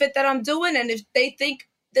the outfit that I'm doing. And if they think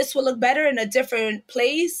this will look better in a different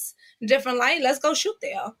place, different light, let's go shoot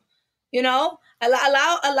there. You know,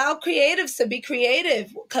 allow creatives to be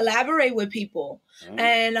creative, collaborate with people.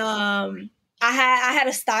 And I had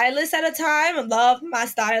a stylist at a time. I loved my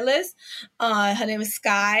stylist. Her name is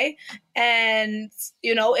Sky. And,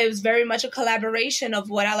 you know, it was very much a collaboration of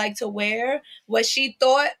what I like to wear, what she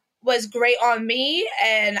thought was great on me.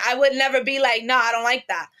 And I would never be like, no, I don't like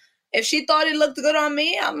that. If she thought it looked good on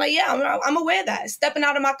me, I'm like, yeah, I'm going to wear that. Stepping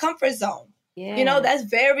out of my comfort zone. Yeah. You know, that's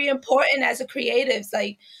very important as a creatives.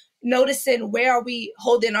 Like, noticing where are we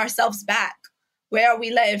holding ourselves back? Where are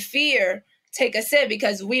we letting fear take us in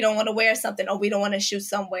because we don't want to wear something, or we don't want to shoot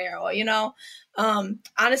somewhere, or, you know,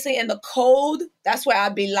 honestly, in the cold, that's where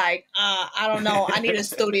I'd be like, I don't know. I need a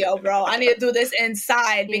studio, bro. I need to do this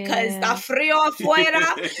inside because está frío afuera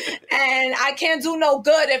and I can't do no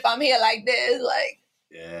good if I'm here like this. Like,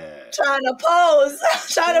 trying to pose.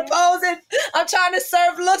 And I'm trying to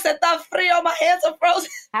serve looks at that frío. My hands are frozen.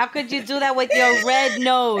 How could you do that with your red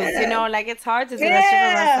nose? You know, like, it's hard to do that shit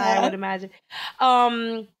from outside, I would imagine.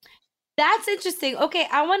 That's interesting. Okay,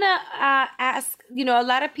 I want to ask, you know, a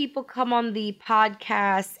lot of people come on the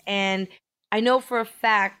podcast, and I know for a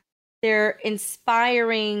fact they're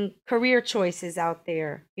inspiring career choices out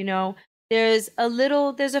there. You know, there's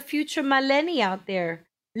a future Maleni out there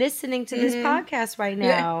listening to this podcast right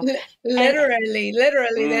now. Literally.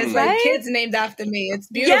 There's like kids named after me. It's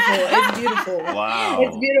beautiful. Yeah. It's beautiful. Wow.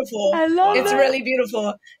 It's beautiful. I love it. It's really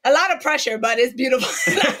beautiful. A lot of pressure, but it's beautiful.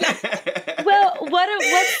 Well,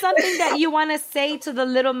 what's something that you want to say to the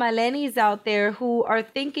little Malenis out there who are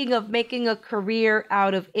thinking of making a career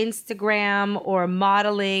out of Instagram or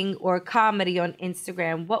modeling or comedy on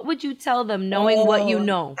Instagram? What would you tell them, knowing what you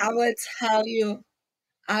know? I would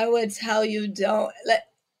tell you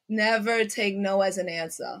never take no as an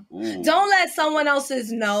answer. Don't let someone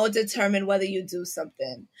else's no determine whether you do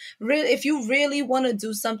something. Really, if you really want to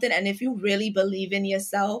do something, and if you really believe in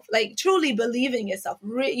yourself, like truly believe in yourself,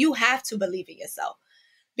 you have to believe in yourself,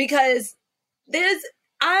 because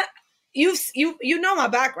you know my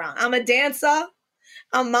background. I'm a dancer.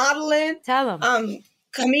 I'm modeling. Tell them. I'm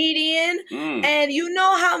comedian, and you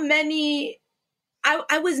know how many.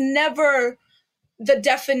 I was never the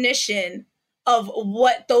definition of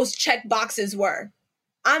what those check boxes were.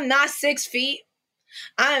 I'm not 6 feet.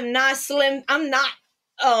 I'm not slim. I'm not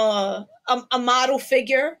a model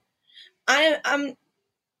figure. I'm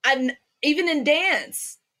even in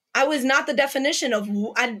dance, I was not the definition of.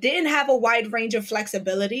 I didn't have a wide range of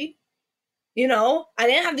flexibility. You know, I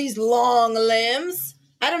didn't have these long limbs.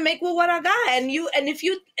 I had to make with what I got. And if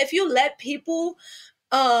you let people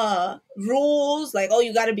rules like, oh,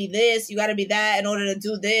 you got to be this, you got to be that in order to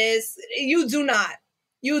do this, you do not.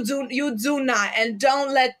 You do not. And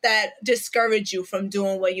don't let that discourage you from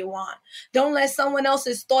doing what you want. Don't let someone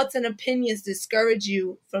else's thoughts and opinions discourage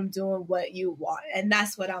you from doing what you want. And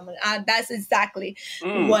that's what that's exactly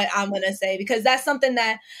what I'm going to say, because that's something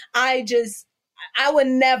that I would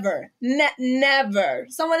never.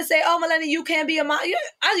 Someone to say, "Oh, Maleni, you can't be a model."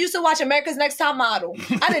 I used to watch America's Next Top Model.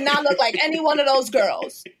 I did not look like any one of those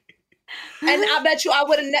girls. And I bet you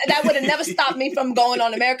that would have never stopped me from going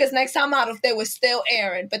on America's Next Top Model if they were still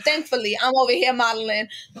airing. But thankfully, I'm over here modeling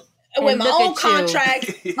with my own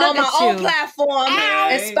contract on my own platform,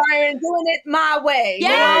 inspiring, doing it my way.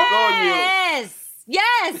 Yes.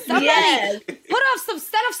 Somebody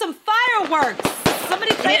set up some fireworks.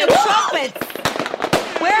 Somebody play the trumpets.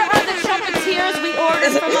 Where are the trumpeters we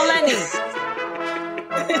ordered from Maleni?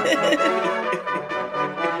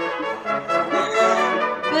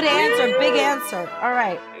 Good answer. Big answer. All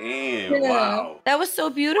right. Damn, wow. That was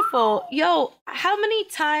so beautiful. Yo, how many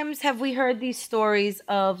times have we heard these stories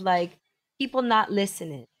of like people not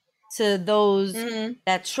listening to those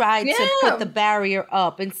that tried to put the barrier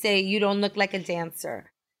up and say, you don't look like a dancer?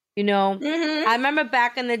 You know, I remember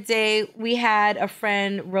back in the day, we had a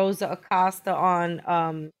friend, Rosa Acosta,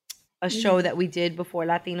 on a show that we did before,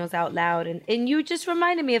 Latinos Out Loud. And you just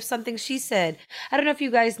reminded me of something she said. I don't know if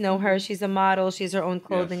you guys know her. She's a model. She has her own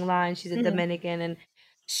clothing line. She's a Dominican. And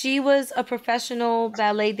she was a professional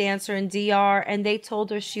ballet dancer in DR. And they told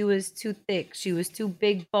her she was too thick. She was too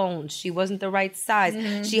big boned. She wasn't the right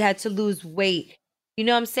size. She had to lose weight. You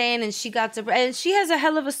know what I'm saying? And she has a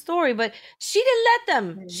hell of a story, but she didn't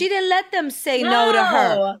let them say no to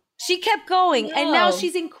her. She kept going. And now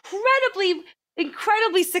she's incredibly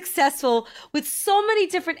successful with so many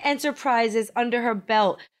different enterprises under her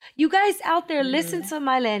belt. You guys out there, listen to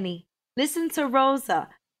Maleni. Listen to Rosa.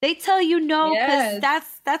 They tell you no because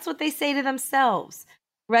that's what they say to themselves.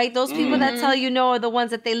 Right? Those people that tell you no are the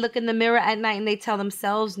ones that they look in the mirror at night and they tell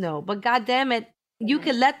themselves no. But goddamn it, you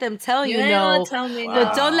can let them tell you no,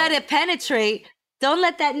 but don't let it penetrate. Don't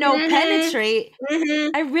let that no penetrate.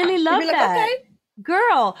 I really love that. Like, okay.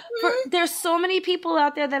 Girl, there's so many people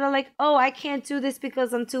out there that are like, oh, I can't do this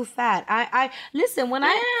because I'm too fat. I listen, when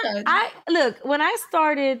when I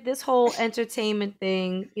started this whole entertainment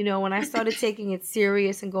thing, you know, when I started taking it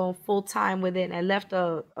serious and going full time with it, and I left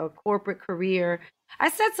a corporate career, I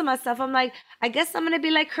said to myself, I'm like, I guess I'm going to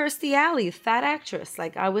be like Kirstie Alley, fat actress.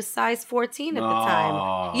 Like I was size 14 at the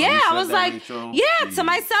time. Yeah, I was like, to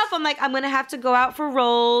myself, I'm like, I'm going to have to go out for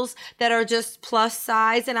roles that are just plus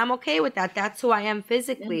size. And I'm okay with that. That's who I am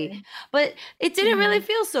physically. But it didn't really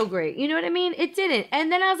feel so great. You know what I mean? It didn't.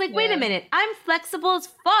 And then I was like, wait a minute. I'm flexible as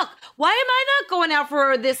fuck. Why am I not going out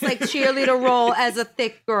for this like cheerleader role as a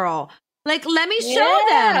thick girl? Like, let me show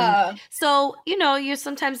them. So, you know, you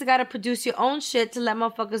sometimes got to produce your own shit to let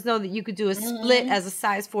motherfuckers know that you could do a split as a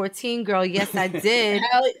size 14 girl. Yes, I did.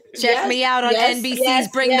 Check me out on NBC's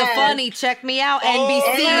Bring the Funny. Check me out,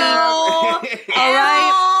 NBC. All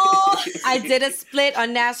right. I did a split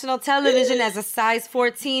on national television as a size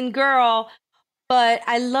 14 girl. But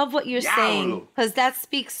I love what you're saying, because that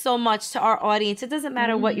speaks so much to our audience. It doesn't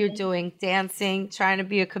matter what you're doing, dancing, trying to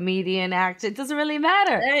be a comedian, actor. It doesn't really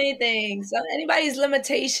matter. Anything. So anybody's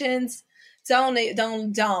limitations, don't.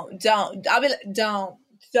 I'll be like, don't.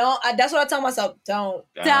 That's what I tell myself. Don't.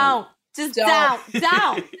 Just don't.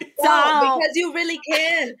 Don't, because you really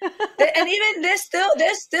can. And even there's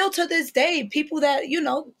still to this day people that, you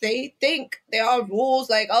know, they think there are rules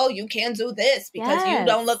like, oh, you can't do this because you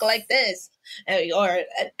don't look like this. And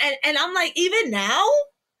I'm like, even now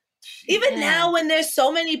when there's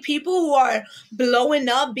so many people who are blowing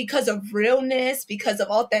up because of realness, because of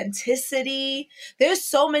authenticity, there's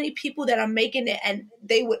so many people that are making it, and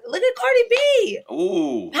they would look at Cardi B.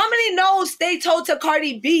 Ooh. How many no's they told to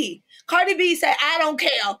Cardi B? Cardi B said, I don't care.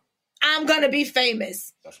 I'm going to be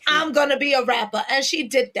famous. I'm going to be a rapper. And she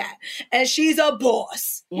did that. And she's a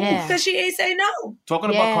boss. Yeah. Because she ain't say no. Talking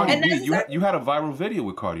about Cardi B, you had a viral video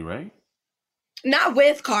with Cardi, right? Not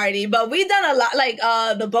with Cardi, but we done a lot, like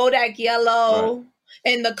the Bodak Yellow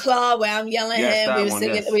in the club where I'm yelling him. We were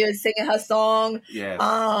singing her song. Yes.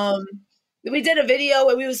 We did a video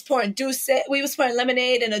where we was pouring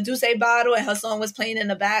lemonade in a Douce bottle, and her song was playing in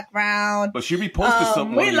the background. But she reposted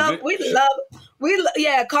something.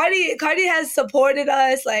 Cardi has supported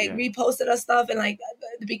us, like reposted us stuff, and like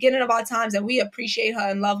the beginning of our times, and we appreciate her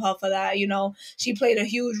and love her for that. You know, she played a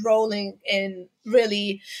huge role in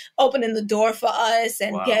really opening the door for us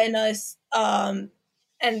and getting us,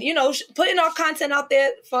 and you know, putting our content out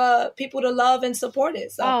there for people to love and support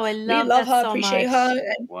it. So I love we love her, so appreciate much. her.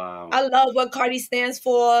 And I love what Cardi stands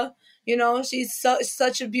for. You know, she's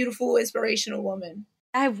such a beautiful, inspirational woman.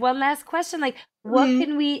 I have one last question. Like, what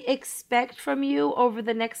can we expect from you over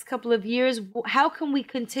the next couple of years? How can we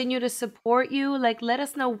continue to support you? Like, let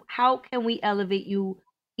us know, how can we elevate you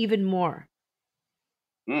even more?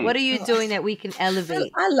 What are you doing that we can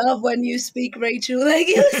elevate? I love when you speak, Rachel. Like,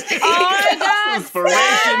 you speak. Oh my God!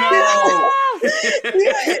 Inspirational.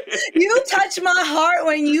 You touch my heart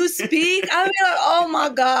when you speak. I mean, like, oh my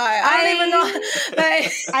God. I don't even know.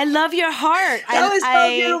 Like, I love your heart. That was so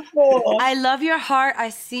beautiful. I love your heart. I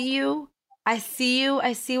see you. I see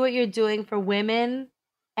what you're doing for women.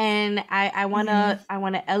 And I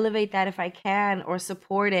wanna elevate that if I can, or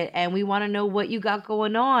support it. And we want to know what you got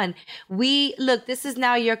going on. Look, this is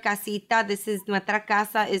now your casita. This is nuestra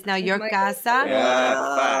casa is now your casa.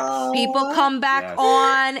 Yeah, facts. People come back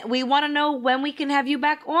on. We want to know when we can have you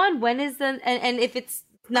back on. When is and if it's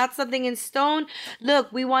not something in stone,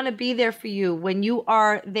 look, we want to be there for you when you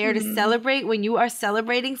are there to celebrate. When you are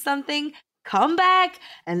celebrating something, come back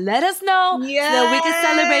and let us know so that we can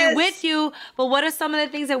celebrate with you. But what are some of the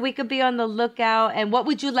things that we could be on the lookout? And what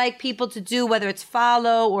would you like people to do, whether it's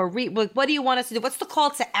follow or what do you want us to do? What's the call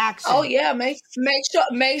to action? Oh yeah, make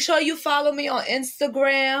sure you follow me on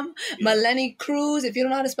Instagram, Maleni Cruz. If you don't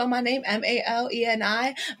know how to spell my name,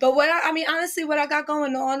 Maleni. But honestly, what I got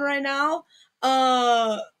going on right now,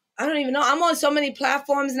 I don't even know. I'm on so many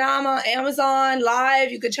platforms now. I'm on Amazon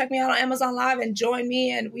Live. You can check me out on Amazon Live and join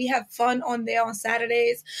me. And we have fun on there on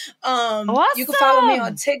Saturdays. Awesome. You can follow me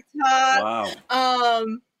on TikTok. Wow.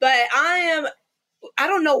 But I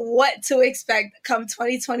don't know what to expect come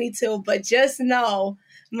 2022, but just know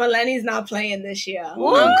Maleni's not playing this year.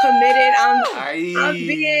 Ooh. I'm committed.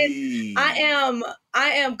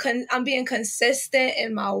 I'm being consistent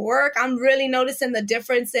in my work. I'm really noticing the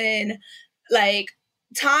difference in like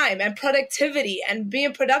time and productivity and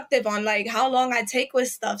being productive on like how long I take with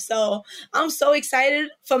stuff. So I'm so excited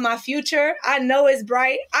for my future. I know it's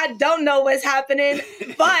bright. I don't know what's happening,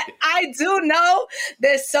 but I do know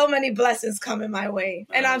there's so many blessings coming my way.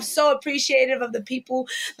 And I'm so appreciative of the people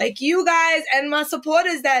like you guys and my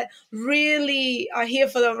supporters that really are here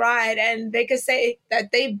for the ride, and they can say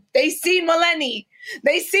that they seen Maleni.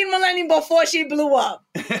 They seen Maleni before she blew up.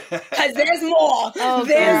 Because there's more.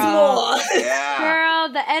 There's more. Yeah. Girl,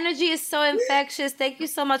 the energy is so infectious. Thank you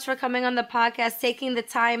so much for coming on the podcast, taking the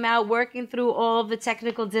time out, working through all of the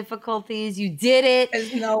technical difficulties. You did it.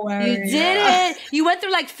 There's no worries. You did it. You went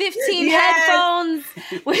through like 15 headphones.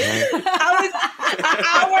 I was an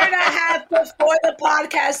hour and a half before the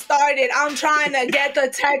podcast started. I'm trying to get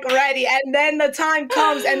the tech ready. And then the time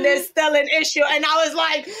comes and there's still an issue. And I was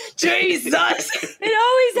like, Jesus. It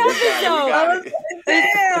always happens though. Damn.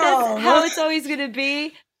 That's how it's always going to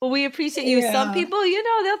be. But we appreciate you. Yeah. Some people,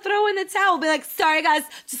 they'll throw in the towel, be like, sorry guys,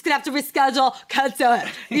 just gonna have to reschedule, cancel it,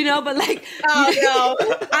 but like. Oh, no.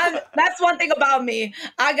 That's one thing about me.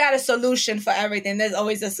 I got a solution for everything. There's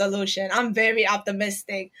always a solution. I'm very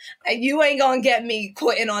optimistic. And you ain't gonna get me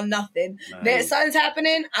quitting on nothing. Nice. There's something's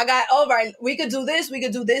happening. I got, all right, we could do this, we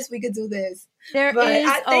could do this, we could do this. There is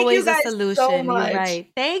always a solution. So You're right.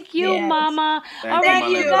 Thank you, Yes. Mama.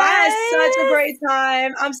 Thank you you. guys. I had such a great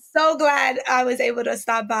time. I'm so glad I was able to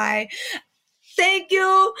stop by. Thank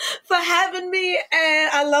you for having me,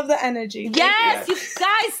 and I love the energy. Yes, you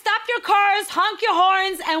guys, stop your cars, honk your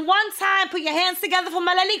horns, and one time put your hands together for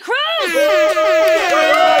Maleni Cruz.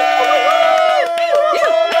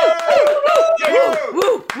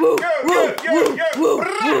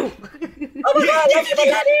 Oh my God, love you,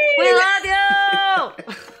 Maleni. We love you.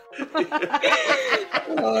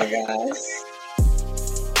 Oh my gosh.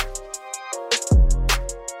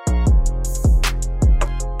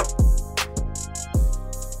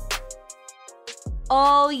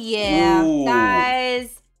 Oh yeah, Ooh.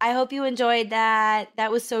 guys, I hope you enjoyed that. That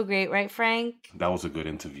was so great, right, Frank? That was a good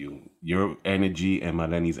interview. Your energy and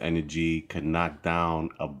Maleni's energy could knock down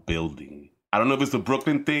a building. I don't know if it's the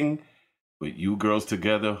Brooklyn thing, but you girls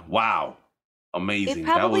together, wow, amazing. It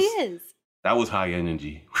probably is. That was high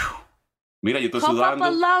energy. Whew. Mira, yo estoy Come up sudando.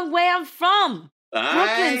 a long way. I'm from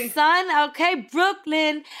Brooklyn, Ay. son. Okay,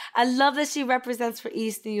 Brooklyn. I love that she represents for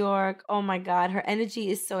East New York. Oh my God, her energy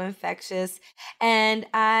is so infectious. And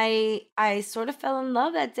I sort of fell in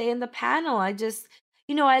love that day in the panel. I just,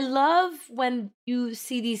 I love when you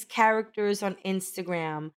see these characters on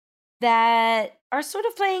Instagram that are sort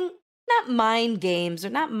of playing not mind games or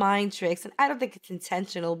not mind tricks. And I don't think it's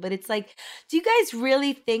intentional, but it's like, do you guys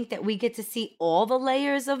really think that we get to see all the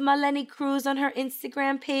layers of Maleni Cruz on her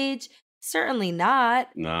Instagram page? Certainly not.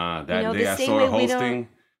 Nah, that the day I same saw way her we don't- hosting.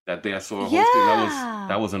 That day I saw her hosting. Yeah.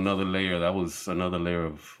 That was another layer. That was another layer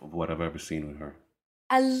of what I've ever seen with her.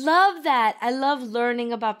 I love that. I love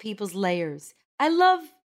learning about people's layers. I love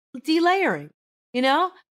delayering. You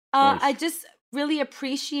know, I just really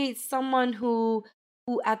appreciate someone who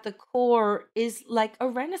at the core is like a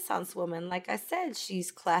Renaissance woman. Like I said,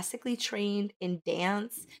 she's classically trained in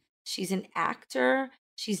dance. She's an actor.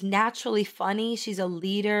 She's naturally funny. She's a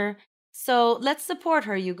leader. So let's support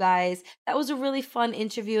her, you guys. That was a really fun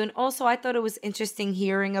interview. And also, I thought it was interesting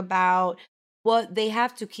hearing about what they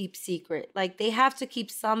have to keep secret. Like, they have to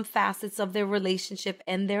keep some facets of their relationship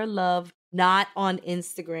and their love not on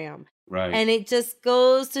Instagram. Right. And it just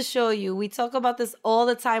goes to show you, we talk about this all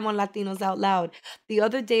the time on Latinos Out Loud. The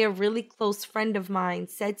other day, a really close friend of mine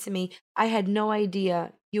said to me, I had no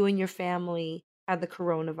idea you and your family had the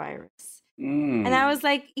coronavirus. And I was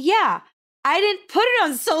like, yeah, I didn't put it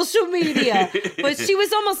on social media. But she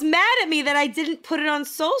was almost mad at me that I didn't put it on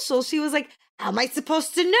social. She was like, how am I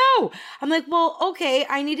supposed to know? I'm like, well, okay,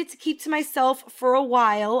 I needed to keep to myself for a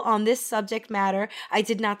while on this subject matter. I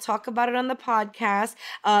did not talk about it on the podcast.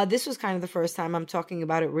 This was kind of the first time I'm talking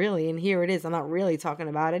about it, really. And here it is. I'm not really talking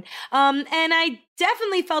about it. And I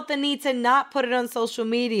definitely felt the need to not put it on social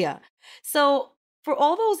media. So for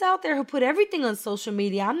all those out there who put everything on social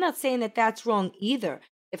media, I'm not saying that that's wrong either.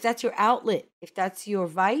 If that's your outlet, if that's your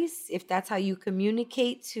vice, if that's how you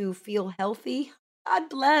communicate to feel healthy, God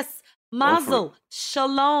bless. Mazel,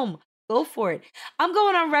 shalom, go for it. I'm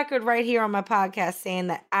going on record right here on my podcast saying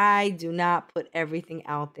that I do not put everything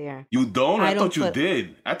out there. You don't? I thought you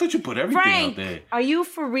did. I thought you put everything Frank, out there. Are you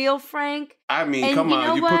for real, Frank? I mean, come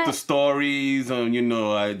on. You put the stories on. You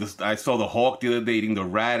know, I saw the hawk the other day eating the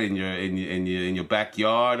rat in your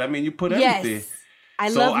backyard. I mean, you put everything. Yes, I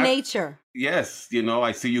love nature. Yes, you know,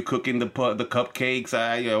 I see you cooking the cupcakes.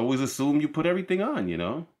 I always assume you put everything on. You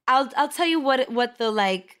know. I'll tell you what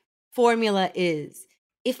the formula is.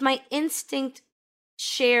 If my instinct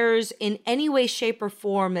shares in any way, shape, or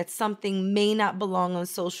form that something may not belong on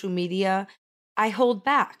social media, I hold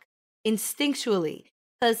back instinctually,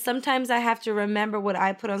 because sometimes I have to remember what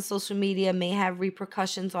I put on social media may have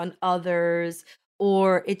repercussions on others,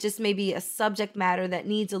 or it just may be a subject matter that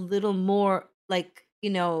needs a little more,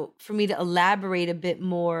 for me to elaborate a bit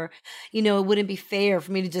more. It wouldn't be fair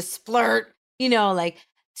for me to just splurt,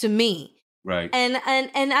 to me. Right.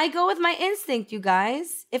 And I go with my instinct, you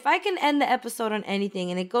guys. If I can end the episode on anything,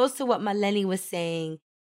 and it goes to what Maleni was saying,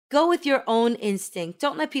 go with your own instinct.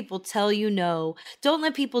 Don't let people tell you no. Don't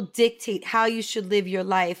let people dictate how you should live your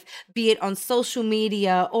life, be it on social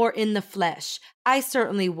media or in the flesh. I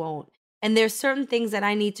certainly won't. And there's certain things that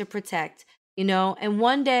I need to protect, and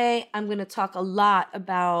one day I'm going to talk a lot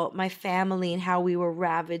about my family and how we were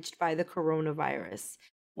ravaged by the coronavirus.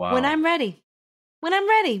 Wow. When I'm ready.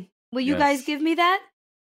 Will you guys give me that?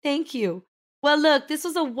 Thank you. Well, look, this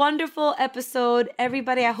was a wonderful episode.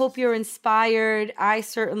 Everybody, I hope you're inspired. I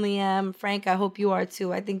certainly am. Frank, I hope you are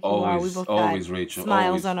too. I think you are. We both got Rachel,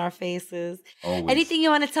 smiles on our faces. Always. Anything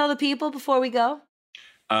you want to tell the people before we go?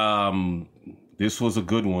 This was a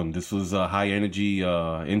good one. This was a high energy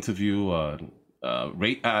interview.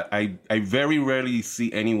 I very rarely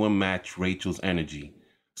see anyone match Rachel's energy.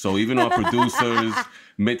 So even our producers,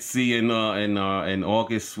 Mitzi and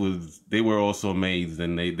August, they were also amazed,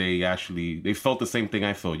 and they felt the same thing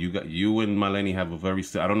I felt. You and Maleni have a very,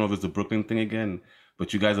 I don't know if it's the Brooklyn thing again,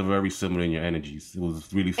 but you guys are very similar in your energies. It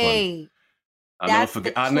was really fun. Hey, this is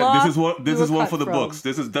one for the books.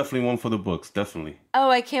 This is definitely one for the books. Definitely. Oh,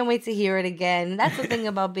 I can't wait to hear it again. That's the thing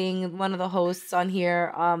about being one of the hosts on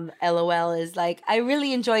here. LOL is I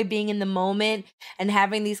really enjoy being in the moment and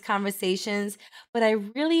having these conversations, but I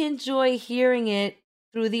really enjoy hearing it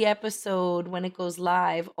through the episode when it goes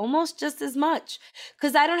live almost just as much,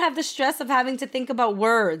 because I don't have the stress of having to think about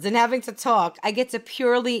words and having to talk. I get to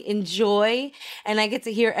purely enjoy, and I get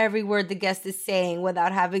to hear every word the guest is saying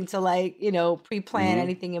without having to pre-plan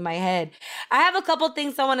anything in my head. I have a couple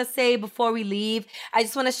things I want to say before we leave. I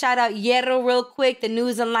just want to shout out Hierro real quick, the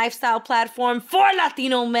news and lifestyle platform for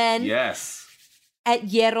Latino men. Yes. At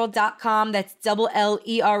Hierro.com. That's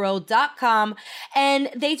LLERO.com.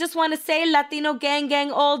 And they just want to say Latino gang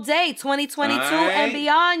gang all day, 2022 and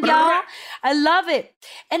beyond, y'all. I love it.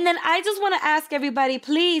 And then I just want to ask everybody,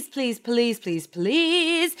 please, please, please, please,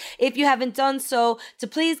 please, if you haven't done so, to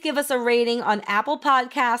please give us a rating on Apple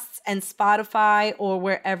Podcasts and Spotify or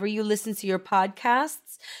wherever you listen to your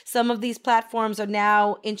podcasts. Some of these platforms are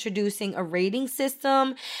now introducing a rating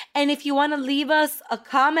system. And if you want to leave us a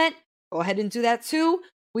comment, go ahead and do that too.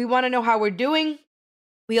 We want to know how we're doing.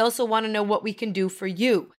 We also want to know what we can do for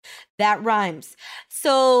you. That rhymes.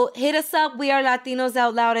 So hit us up. We are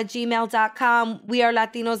LatinosOutLoud@gmail.com. We are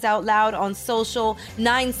Latinos Out Loud on social,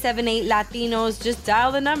 978 Latinos. Just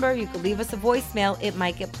dial the number. You can leave us a voicemail. It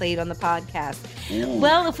might get played on the podcast. Ooh.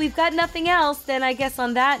 Well, if we've got nothing else, then I guess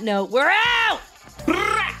on that note, we're out.